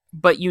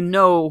 but you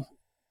know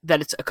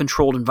that it's a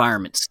controlled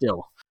environment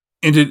still.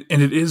 And it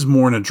is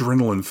more an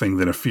adrenaline thing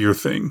than a fear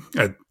thing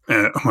at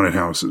haunted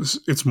houses.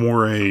 It's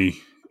more and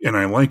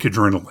I like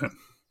adrenaline.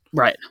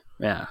 Right.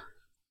 Yeah.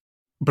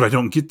 But I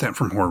don't get that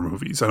from horror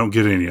movies. I don't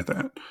get any of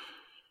that.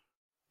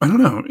 I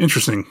don't know.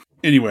 Interesting.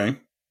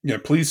 Anyway, yeah,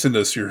 please send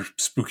us your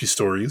spooky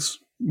stories.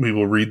 We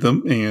will read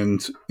them and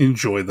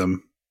enjoy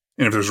them.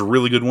 And if there's a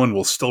really good one,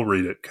 we'll still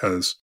read it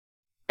because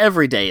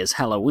every day is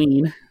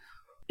Halloween.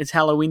 It's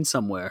Halloween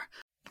somewhere.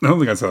 I don't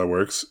think that's how it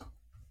works.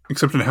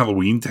 Except in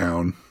Halloween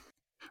Town.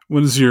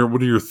 What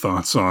are your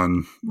thoughts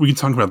on... We can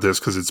talk about this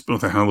because it's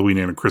both a Halloween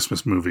and a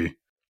Christmas movie.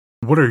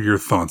 What are your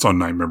thoughts on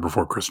Nightmare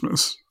Before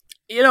Christmas?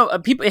 You know,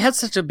 it has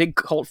such a big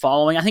cult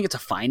following. I think it's a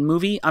fine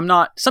movie.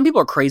 Some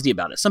people are crazy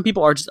about it. Some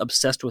people are just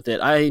obsessed with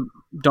it. I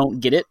don't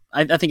get it.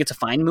 I think it's a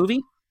fine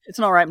movie. It's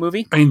an all right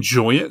movie. I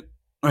enjoy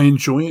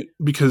it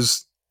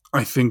because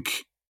I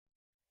think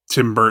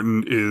Tim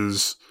Burton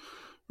is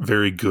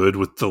very good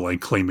with the like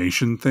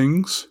claymation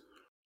things.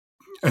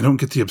 I don't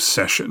get the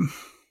obsession.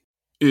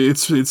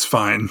 It's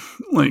fine.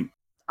 Like,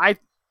 I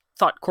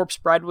thought Corpse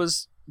Bride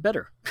was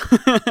better.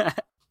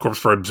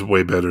 Corpse Bride's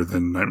way better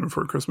than Nightmare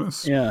Before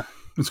Christmas. Yeah.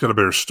 It's got a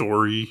better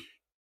story.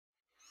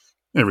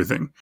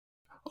 Everything.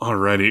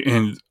 Alrighty.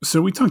 And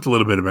so we talked a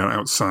little bit about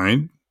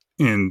outside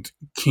and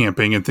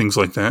camping and things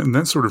like that. And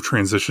that sort of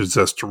transitions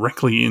us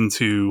directly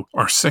into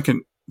our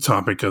second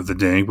topic of the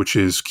day, which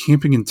is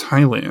camping in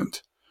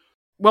Thailand.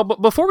 Well,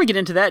 but before we get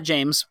into that,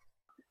 James,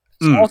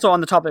 also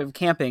on the topic of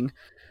camping,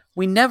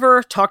 we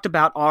never talked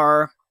about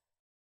our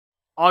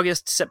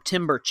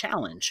August-September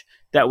challenge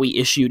that we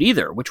issued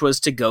either, which was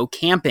to go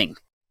camping.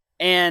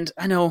 And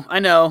I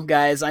know,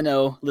 guys,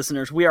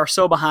 listeners, we are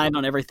so behind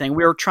on everything.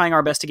 We are trying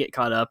our best to get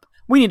caught up.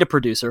 We need a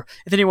producer.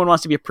 If anyone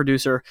wants to be a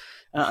producer,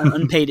 an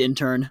unpaid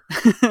intern.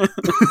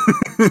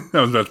 That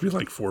was about to be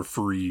like for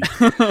free.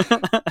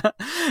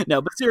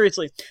 No, but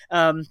seriously,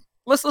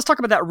 let's talk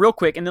about that real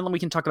quick, and then we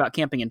can talk about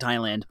camping in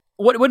Thailand.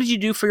 What did you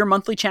do for your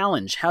monthly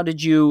challenge? How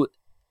did you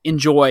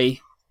enjoy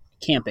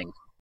camping?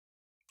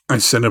 I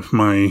set up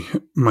my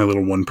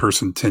little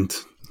one-person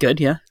tent. Good,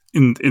 yeah.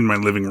 In my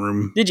living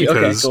room. Did you?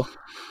 Okay, cool.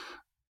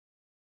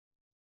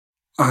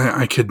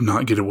 I could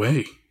not get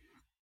away.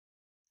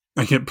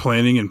 I kept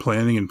planning,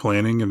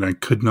 and I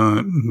could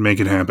not make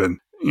it happen.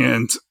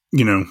 And,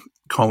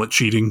 call it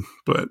cheating,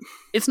 but...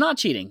 It's not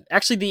cheating.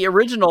 Actually, the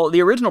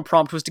original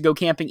prompt was to go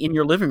camping in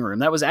your living room.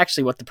 That was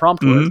actually what the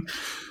prompt was.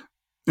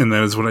 And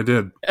that is what I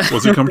did.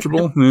 Was it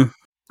comfortable?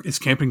 Is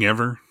camping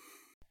ever?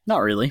 Not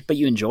really, but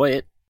you enjoy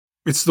it.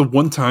 It's the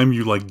one time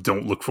you,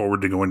 don't look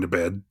forward to going to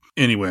bed.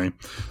 Anyway,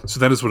 so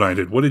that is what I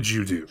did. What did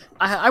you do?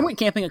 I went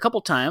camping a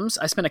couple times.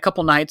 I spent a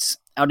couple nights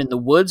out in the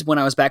woods when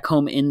I was back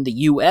home in the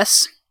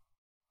U.S.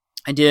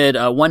 I did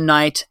one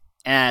night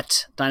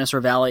at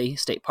Dinosaur Valley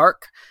State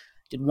Park.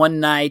 Did one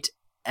night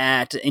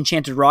at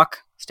Enchanted Rock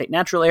State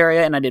Natural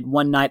Area, and I did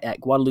one night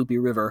at Guadalupe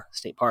River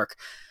State Park.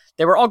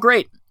 They were all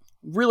great.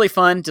 Really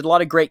fun. Did a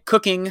lot of great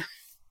cooking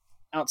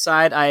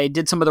outside. I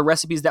did some of the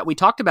recipes that we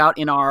talked about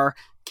in our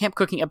camp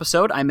cooking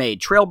episode. I made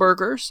trail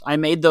burgers. I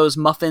made those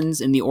muffins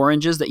in the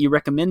oranges that you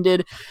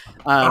recommended.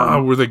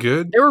 Were they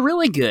good? They were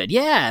really good.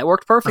 Yeah, it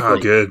worked perfectly. Oh,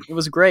 good. It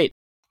was great.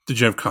 Did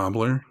you have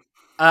cobbler?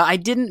 I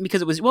didn't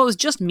because it was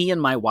just me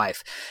and my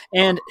wife.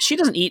 And she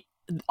doesn't eat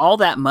all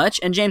that much.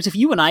 And James, if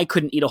you and I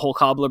couldn't eat a whole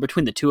cobbler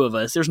between the two of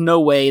us, there's no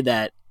way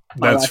that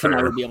my wife and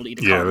I would be able to eat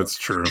a cobbler. Yeah, that's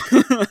true.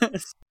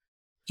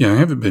 Yeah, I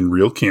haven't been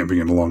real camping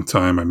in a long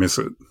time. I miss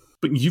it.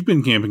 But you've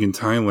been camping in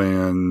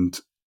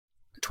Thailand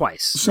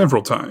Twice.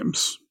 several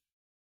times.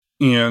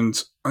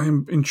 And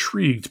I'm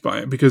intrigued by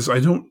it because I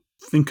don't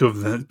think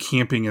of that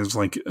camping as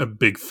like a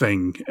big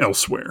thing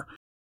elsewhere.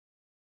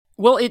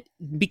 Well, it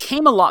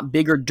became a lot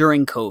bigger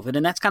during COVID,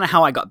 and that's kind of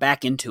how I got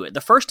back into it.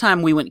 The first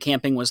time we went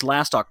camping was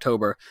last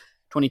October,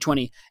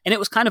 2020, and it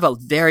was kind of a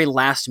very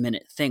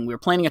last-minute thing. We were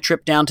planning a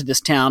trip down to this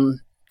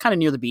town, kind of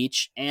near the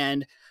beach,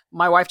 and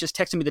my wife just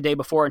texted me the day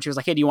before, and she was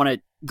like, hey, do you want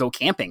to go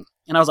camping?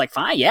 And I was like,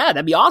 fine, yeah,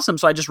 that'd be awesome.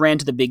 So I just ran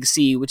to the Big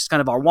C, which is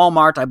kind of our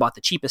Walmart. I bought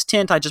the cheapest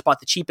tent. I just bought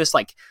the cheapest,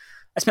 I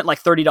spent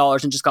like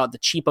 $30 and just got the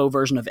cheapo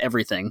version of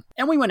everything.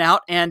 And we went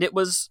out, and it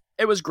was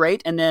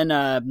great, and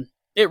then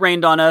it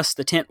rained on us.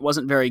 The tent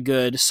wasn't very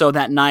good. So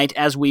that night,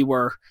 as we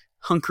were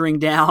hunkering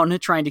down,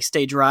 trying to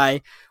stay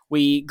dry,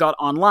 we got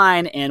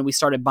online and we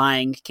started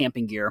buying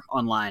camping gear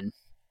online.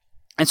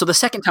 And so the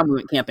second time we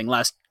went camping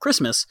last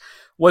Christmas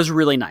was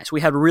really nice.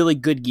 We had really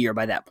good gear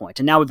by that point.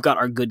 And now we've got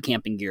our good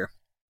camping gear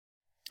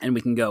and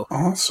we can go.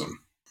 Awesome.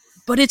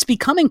 But it's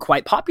becoming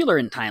quite popular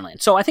in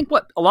Thailand. So I think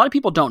what a lot of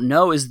people don't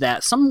know is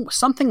that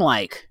something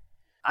like,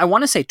 I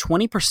want to say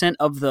 20%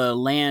 of the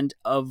land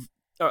of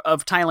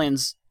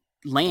Thailand's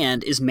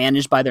land is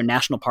managed by their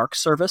National Park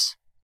Service.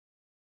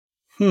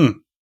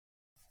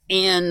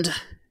 And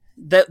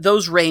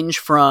those range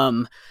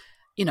from,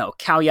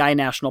 Khao Yai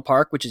National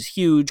Park, which is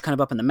huge, kind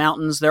of up in the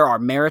mountains. There are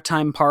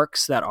maritime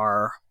parks that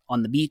are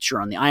on the beach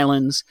or on the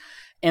islands,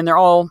 and they're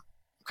all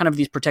kind of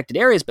these protected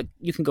areas, but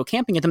you can go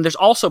camping at them. There's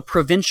also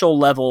provincial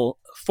level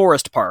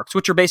forest parks,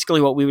 which are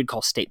basically what we would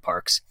call state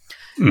parks.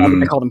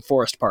 They call them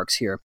forest parks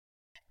here.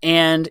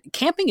 And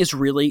camping is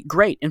really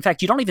great. In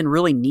fact, you don't even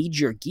really need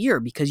your gear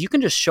because you can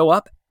just show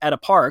up at a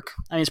park.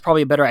 I mean, it's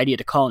probably a better idea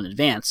to call in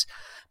advance,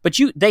 but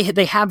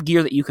they have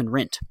gear that you can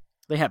rent.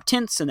 They have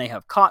tents and they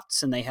have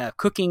cots and they have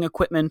cooking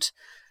equipment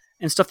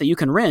and stuff that you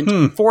can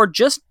rent for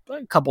just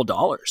a couple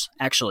dollars,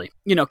 actually.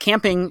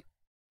 Camping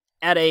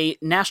at a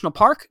national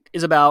park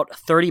is about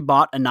 30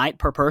 baht a night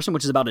per person,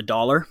 which is about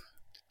 $1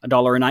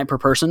 a night per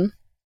person.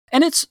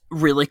 And it's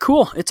really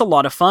cool. It's a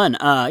lot of fun.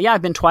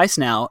 I've been twice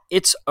now.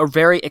 It's a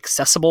very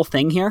accessible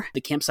thing here.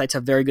 The campsites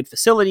have very good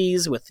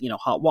facilities with,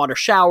 hot water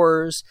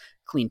showers,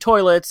 clean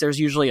toilets. There's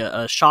usually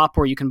a shop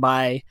where you can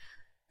buy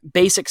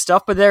basic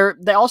stuff, but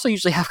they also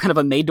usually have kind of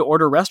a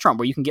made-to-order restaurant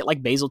where you can get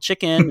like basil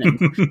chicken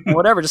and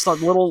whatever. Just a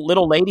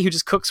little lady who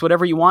just cooks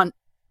whatever you want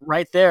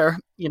right there,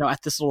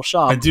 at this little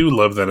shop. I do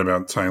love that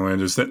about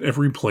Thailand is that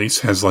every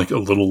place has like a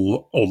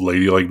little old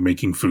lady like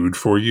making food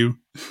for you.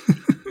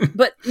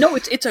 But no,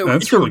 it's a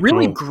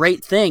really cool.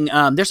 Great thing.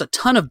 There's a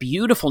ton of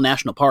beautiful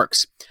national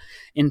parks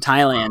in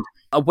Thailand.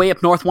 Way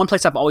up north, one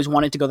place I've always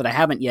wanted to go that I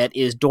haven't yet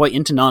is Doi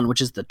Intanon, which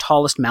is the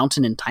tallest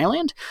mountain in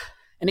Thailand.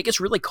 And it gets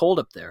really cold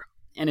up there.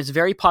 And it's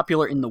very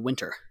popular in the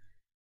winter.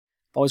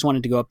 I've always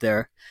wanted to go up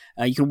there.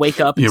 You can wake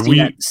up and see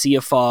that sea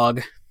of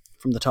fog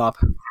from the top.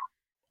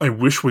 I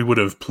wish we would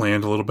have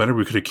planned a little better.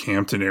 We could have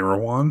camped in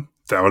Erawan.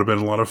 That would have been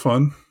a lot of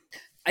fun.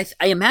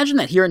 I imagine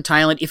that here in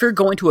Thailand, if you're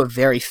going to a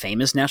very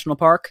famous national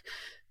park,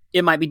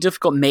 it might be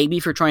difficult. Maybe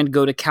if you're trying to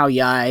go to Khao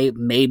Yai,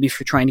 maybe if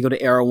you're trying to go to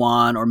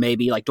Erawan, or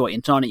maybe like Doi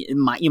Intanon,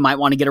 you might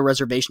want to get a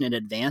reservation in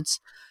advance.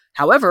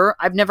 However,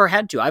 I've never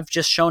had to. I've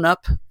just shown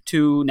up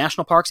to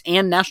national parks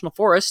and national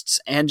forests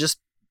and just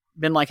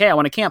been like, hey, I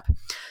want to camp.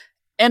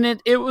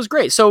 And it was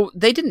great. So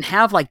they didn't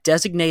have like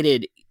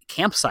designated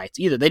campsites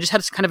either. They just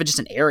had kind of just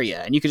an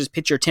area, and you could just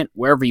pitch your tent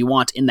wherever you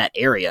want in that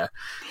area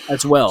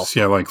as well.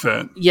 See, I like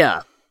that.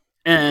 Yeah.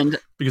 And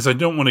because I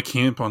don't want to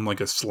camp on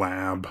like a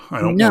slab.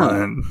 I don't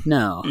want.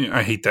 No.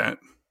 I hate that.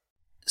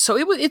 So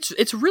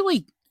it's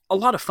really a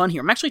lot of fun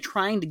here. I'm actually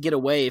trying to get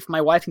away. If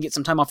my wife can get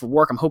some time off of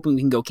work, I'm hoping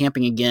we can go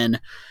camping again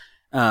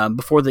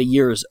before the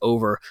year is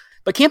over.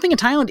 But camping in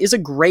Thailand is a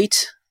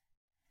great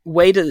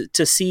way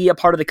to see a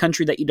part of the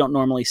country that you don't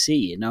normally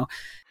see,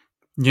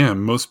 Yeah,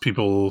 most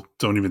people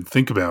don't even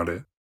think about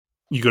it.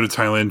 You go to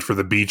Thailand for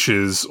the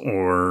beaches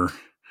or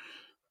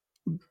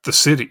the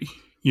city.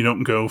 You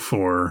don't go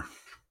for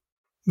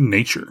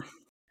nature.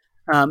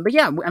 But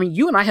yeah, I mean,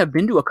 you and I have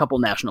been to a couple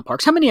national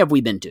parks. How many have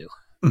we been to?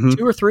 2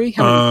 or 3?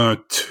 How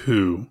many?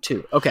 2.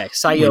 2. Okay,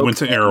 Sayok. We went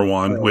to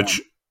Erawan,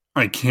 which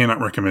I cannot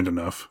recommend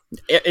enough.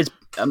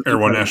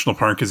 Erawan National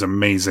Park is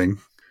amazing.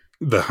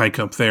 The hike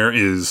up there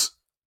is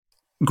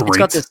great.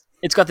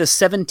 It's got this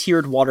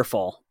 7-tiered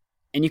waterfall,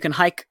 and you can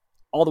hike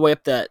all the way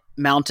up that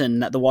mountain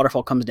that the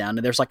waterfall comes down,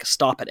 and there's like a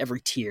stop at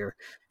every tier.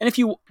 And if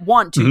you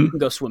want to, you can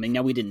go swimming.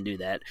 Now, we didn't do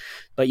that,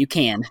 but you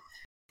can.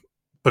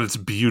 But it's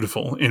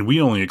beautiful, and we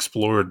only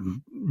explored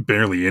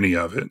barely any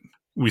of it.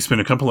 We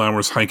spent a couple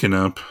hours hiking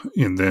up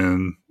and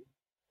then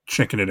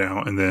checking it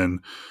out, and then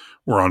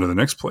we're on to the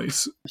next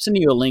place. I'm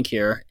sending you a link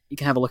here. You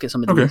can have a look at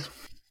some of these.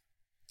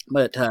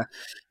 But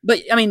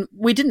I mean,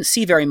 we didn't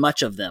see very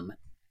much of them,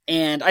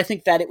 and I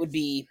think that it would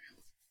be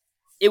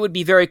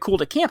very cool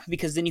to camp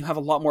because then you have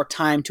a lot more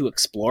time to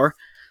explore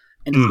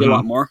and to see a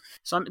lot more.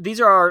 So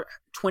these are our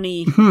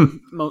 20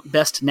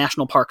 best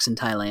national parks in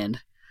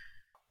Thailand.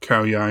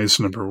 Khao Yai is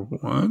number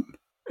 1.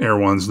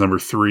 Erawan's number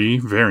 3.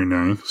 Very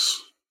nice.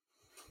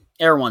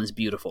 Erewhon's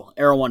beautiful.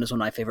 Erewhon is one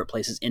of my favorite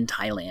places in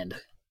Thailand.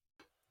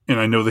 And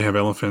I know they have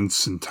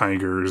elephants and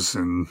tigers,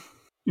 and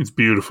it's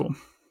beautiful.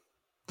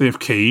 They have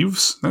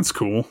caves. That's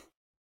cool.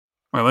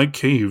 I like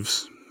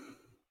caves.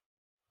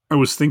 I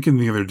was thinking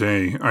the other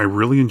day, I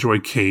really enjoy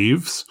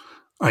caves.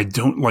 I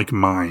don't like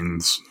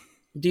mines.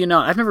 Do you know?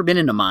 I've never been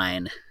in a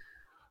mine.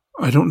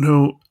 I don't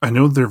know. I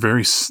know they're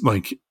very,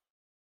 like,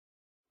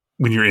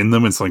 when you're in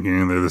them, it's like,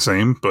 they're the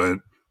same, but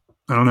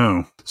I don't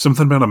know.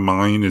 Something about a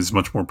mine is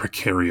much more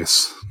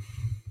precarious.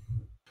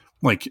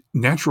 Like,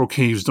 natural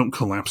caves don't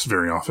collapse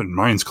very often.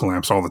 Mines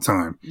collapse all the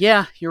time.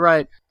 Yeah, you're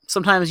right.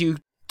 Sometimes you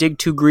dig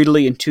too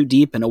greedily and too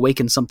deep and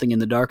awaken something in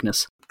the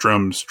darkness.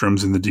 Drums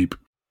in the deep.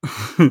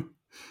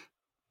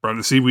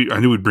 See, I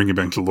knew we'd bring it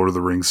back to Lord of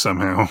the Rings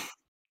somehow.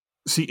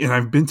 See, and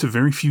I've been to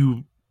very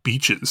few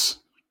beaches.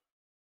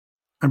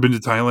 I've been to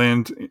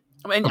Thailand.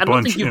 I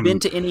don't think you've been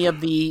to any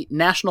of the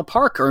national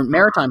park or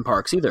maritime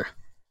parks either.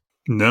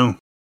 No.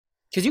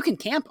 Because you can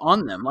camp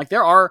on them. Like,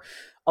 there are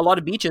a lot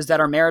of beaches that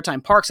are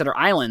maritime parks that are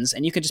islands,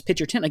 and you can just pitch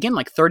your tent, again,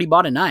 like 30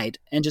 baht a night,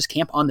 and just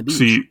camp on the beach.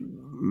 See,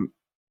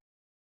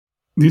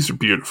 these are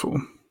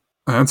beautiful.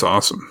 That's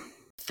awesome.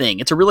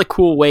 It's a really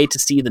cool way to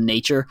see the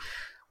nature,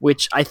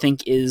 which I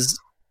think is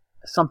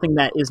something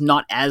that is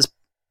not as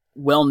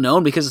well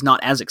known because it's not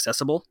as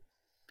accessible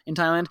in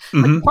Thailand.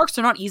 Mm-hmm. Like, parks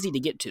are not easy to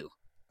get to.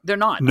 They're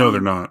not. No,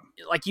 they're not.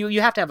 Like,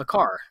 you have to have a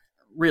car,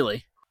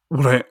 really.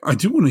 What I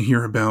do want to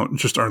hear about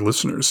just our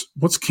listeners.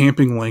 What's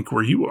camping like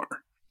where you are?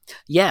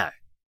 Yeah.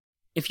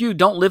 If you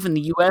don't live in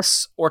the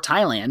U.S. or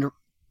Thailand,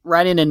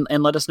 write in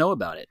and let us know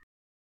about it.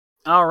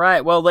 All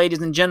right. Well,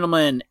 ladies and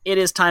gentlemen, it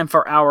is time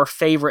for our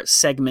favorite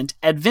segment,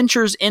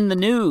 Adventures in the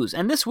News.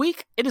 And this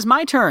week, it is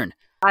my turn.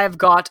 I've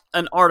got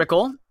an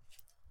article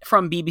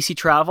from BBC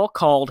Travel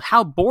called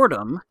How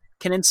Boredom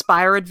Can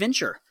Inspire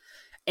Adventure.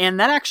 And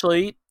that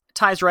actually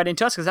ties right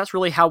into us because that's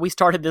really how we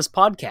started this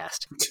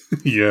podcast.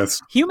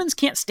 Yes. Humans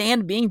can't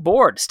stand being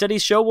bored.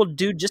 Studies show we'll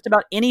do just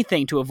about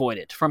anything to avoid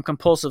it, from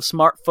compulsive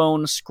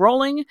smartphone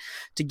scrolling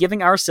to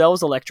giving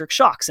ourselves electric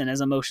shocks. And as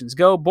emotions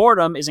go,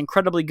 boredom is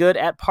incredibly good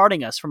at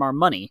parting us from our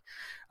money.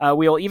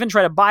 We'll even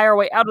try to buy our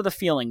way out of the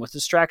feeling with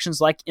distractions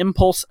like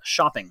impulse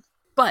shopping.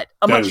 But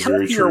a much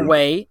healthier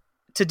way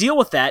to deal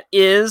with that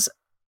is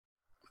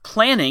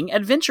planning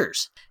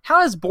adventures. How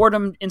has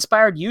boredom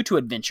inspired you to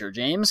adventure,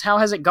 James? How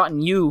has it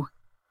gotten you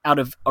out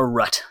of a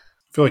rut?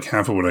 I feel like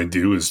half of what I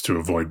do is to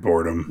avoid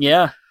boredom.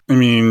 Yeah. I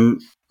mean,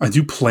 I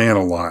do plan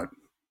a lot.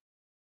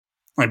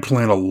 I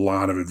plan a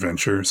lot of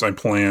adventures. I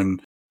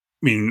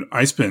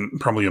spent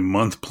probably a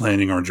month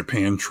planning our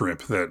Japan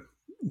trip that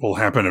will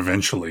happen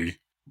eventually.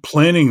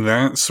 Planning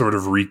that sort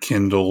of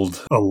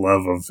rekindled a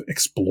love of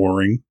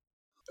exploring.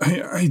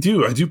 I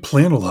do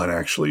plan a lot,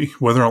 actually.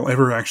 Whether I'll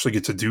ever actually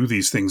get to do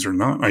these things or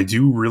not, I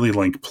do really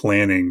like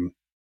planning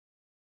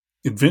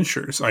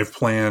adventures. I've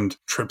planned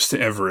trips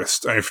to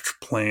Everest. I've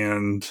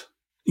planned,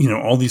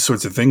 all these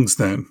sorts of things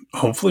that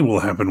hopefully will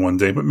happen one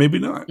day, but maybe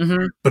not.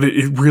 Mm-hmm. But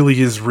it really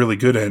is really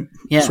good at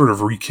sort of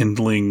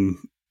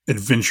rekindling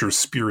adventure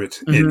spirit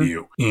in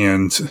you.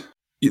 And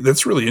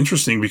that's really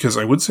interesting because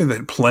I would say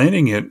that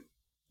planning it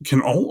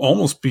can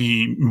almost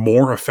be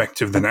more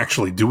effective than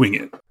actually doing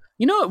it.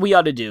 You know what we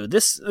ought to do?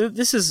 This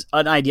is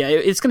an idea.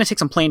 It's going to take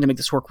some planning to make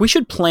this work. We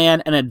should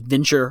plan an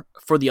adventure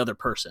for the other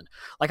person.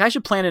 Like, I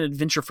should plan an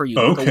adventure for you.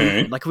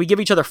 Okay. Like, we give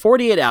each other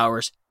 48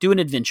 hours, do an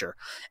adventure,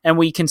 and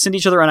we can send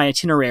each other an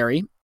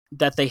itinerary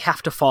that they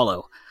have to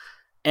follow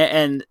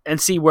and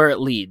see where it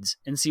leads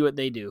and see what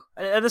they do.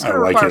 This going to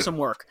require some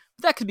work.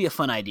 That could be a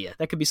fun idea.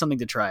 That could be something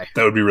to try.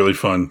 That would be really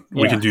fun.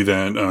 Yeah. We can do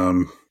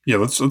that.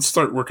 Let's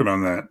start working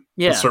on that.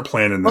 Yeah. Let's start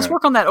planning that. Let's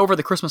work on that over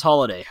the Christmas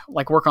holiday.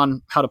 Like, work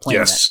on how to plan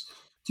that.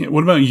 Yeah,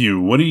 what about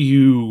you? What do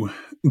you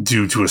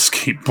do to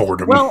escape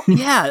boredom? Well,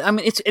 yeah, I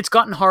mean, it's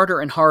gotten harder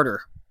and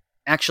harder,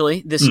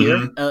 actually, this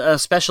year,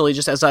 especially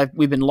just as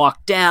we've been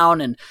locked down,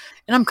 and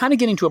I'm kind of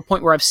getting to a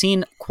point where I've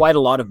seen quite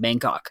a lot of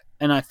Bangkok,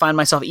 and I find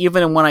myself,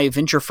 even when I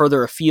venture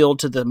further afield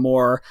to the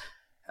more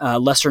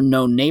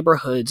lesser-known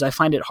neighborhoods, I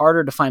find it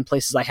harder to find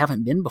places I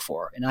haven't been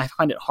before, and I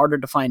find it harder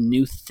to find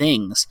new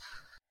things.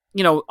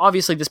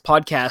 Obviously this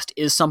podcast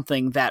is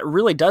something that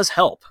really does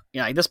help.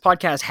 This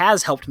podcast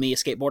has helped me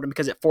escape boredom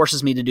because it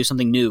forces me to do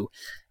something new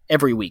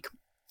every week,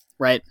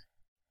 right?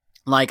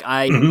 Like,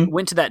 I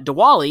went to that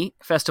Diwali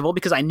festival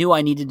because I knew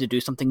I needed to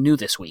do something new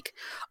this week.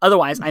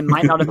 Otherwise, I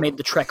might not have made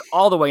the trek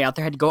all the way out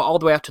there. I had to go all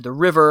the way out to the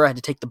river. I had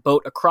to take the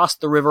boat across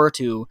the river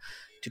to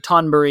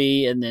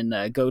Thonburi and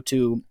then go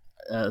to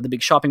the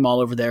big shopping mall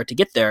over there to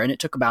get there. And it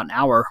took about an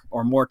hour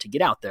or more to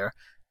get out there.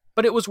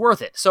 But it was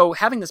worth it. So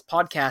having this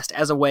podcast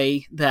as a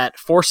way that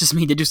forces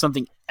me to do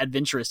something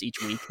adventurous each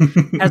week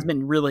has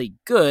been really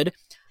good.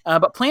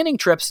 But planning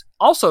trips,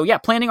 also,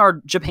 planning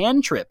our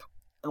Japan trip,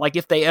 like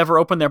if they ever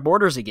open their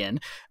borders again,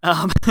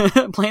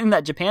 planning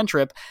that Japan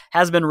trip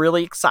has been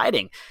really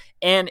exciting.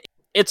 And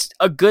it's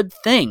a good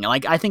thing.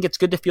 Like, I think it's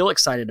good to feel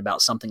excited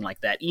about something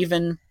like that,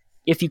 even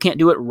if you can't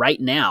do it right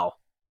now.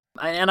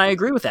 And I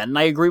agree with that. And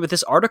I agree with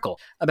this article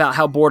about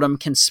how boredom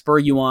can spur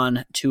you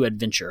on to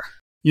adventure.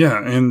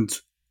 Yeah, and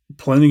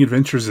planning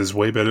adventures is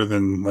way better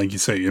than, like you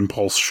say,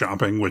 impulse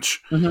shopping,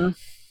 which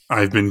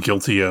I've been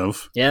guilty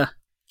of. Yeah.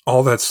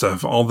 All that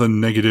stuff, all the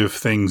negative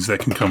things that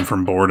can come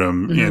from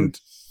boredom. And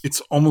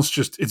it's almost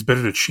just, it's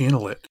better to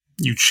channel it.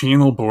 You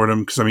channel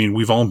boredom because, I mean,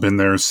 we've all been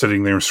there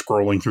sitting there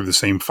scrolling through the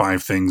same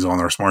 5 things on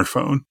our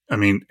smartphone. I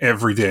mean,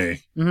 every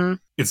day.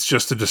 It's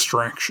just a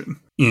distraction.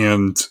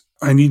 And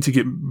I need to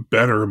get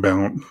better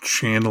about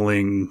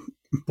channeling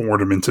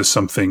boredom into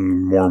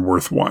something more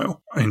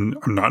worthwhile. I'm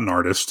not an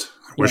artist.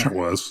 I wish I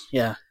was.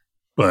 Yeah.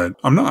 But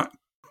I'm not.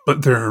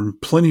 But there are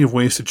plenty of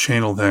ways to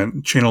channel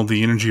the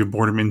energy of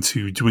boredom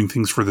into doing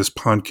things for this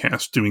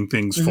podcast, doing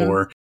things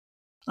for,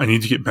 I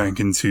need to get back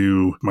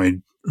into my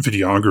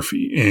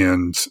videography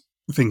and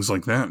things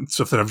like that.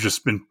 Stuff that I've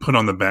just been put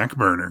on the back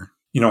burner.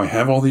 You know, I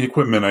have all the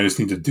equipment. I just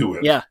need to do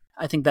it. Yeah.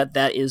 I think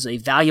that is a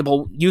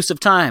valuable use of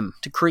time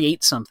to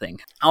create something.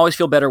 I always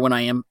feel better when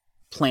I am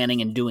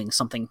planning and doing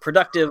something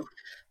productive,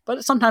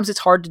 but sometimes it's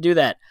hard to do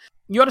that.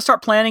 You ought to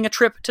start planning a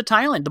trip to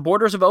Thailand. The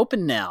borders have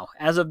opened now,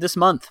 as of this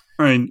month.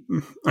 I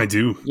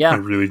do. Yeah. I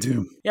really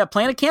do. Yeah,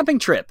 plan a camping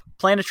trip.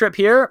 Plan a trip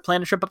here.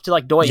 Plan a trip up to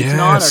like Doi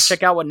Itnon, or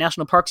check out what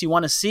national parks you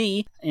want to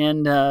see.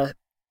 And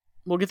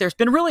we'll get there. It's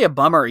been really a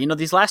bummer. You know,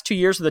 these last 2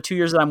 years are the 2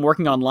 years that I'm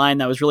working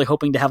online. I was really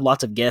hoping to have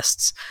lots of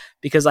guests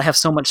because I have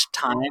so much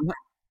time.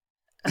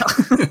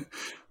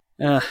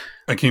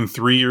 I came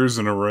 3 years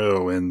in a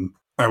row, and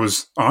I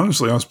was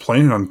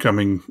planning on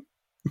coming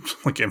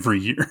like every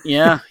year.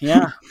 Yeah.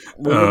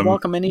 We would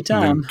welcome any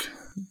time.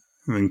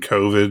 And then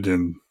COVID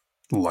and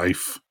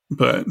life,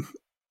 but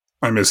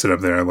I miss it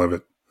up there. I love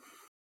it.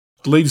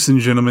 Ladies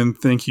and gentlemen,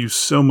 thank you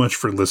so much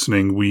for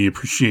listening. We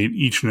appreciate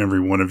each and every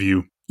one of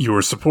you.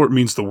 Your support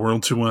means the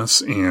world to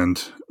us,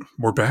 and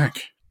we're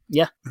back.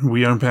 Yeah.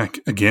 We are back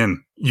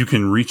again. You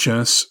can reach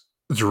us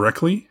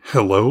directly,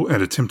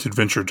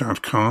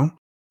 hello@attemptadventure.com.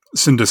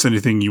 Send us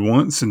anything you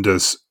want. Send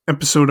us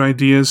episode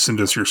ideas.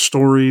 Send us your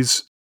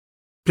stories,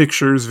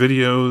 pictures,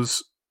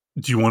 videos.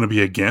 Do you want to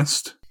be a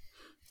guest?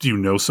 Do you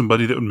know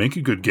somebody that would make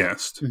a good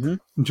guest?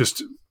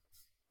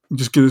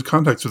 Just get in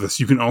contact with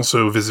us. You can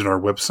also visit our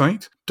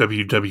website,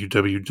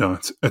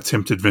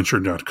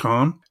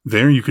 www.attemptadventure.com.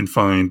 There you can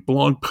find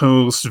blog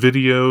posts,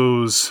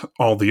 videos,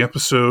 all the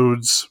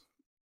episodes,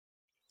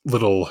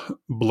 little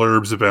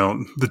blurbs about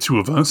the two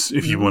of us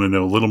if you want to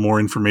know a little more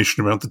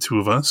information about the two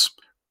of us.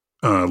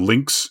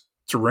 Links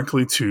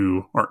directly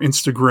to our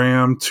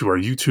Instagram, to our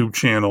YouTube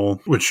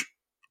channel, which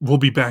will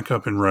be back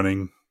up and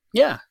running.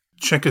 Yeah.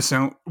 Check us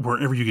out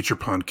wherever you get your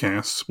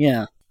podcasts.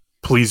 Yeah.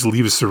 Please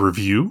leave us a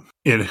review.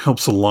 It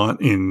helps a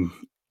lot in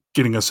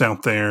getting us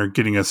out there,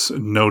 getting us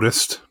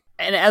noticed.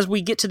 And as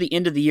we get to the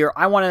end of the year,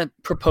 I want to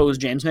propose,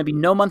 James, maybe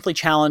no monthly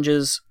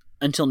challenges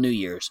until New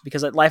Year's,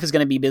 because life is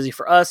going to be busy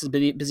for us, it's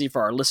busy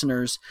for our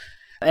listeners,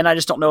 and I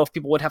just don't know if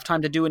people would have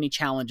time to do any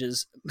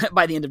challenges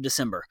by the end of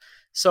December.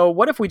 So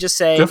what if we just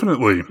say,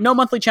 definitely no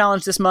monthly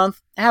challenge this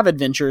month, have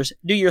adventures,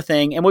 do your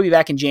thing, and we'll be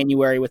back in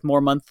January with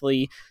more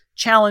monthly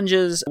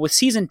challenges with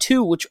season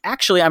 2, which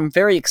actually I'm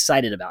very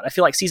excited about. I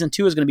feel like season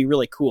 2 is going to be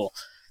really cool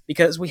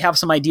because we have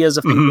some ideas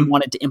of things we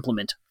wanted to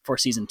implement for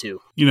season 2.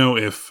 You know,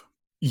 if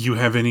you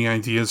have any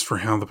ideas for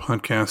how the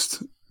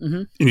podcast,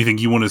 anything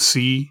you want to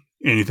see,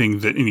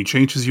 any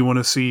changes you want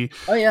to see,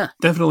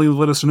 definitely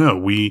let us know.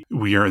 We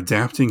are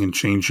adapting and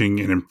changing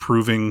and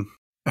improving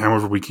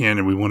however we can,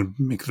 and we want to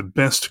make the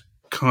best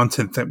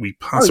content that we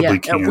possibly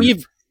can.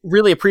 We've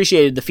really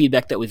appreciated the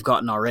feedback that we've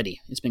gotten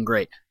already. It's been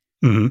great.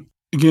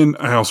 Again,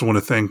 I also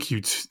want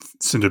to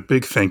send a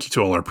big thank you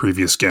to all our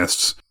previous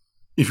guests.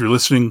 If you're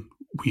listening,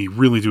 we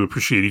really do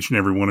appreciate each and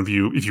every one of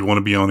you. If you want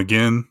to be on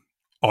again,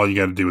 all you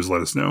got to do is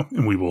let us know,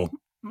 and we will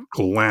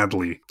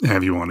gladly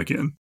have you on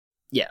again.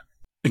 Yeah.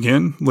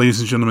 Again, ladies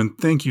and gentlemen,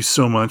 thank you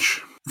so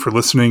much for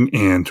listening,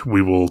 and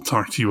we will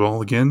talk to you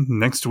all again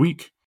next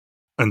week.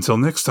 Until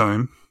next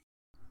time,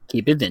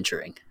 keep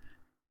adventuring.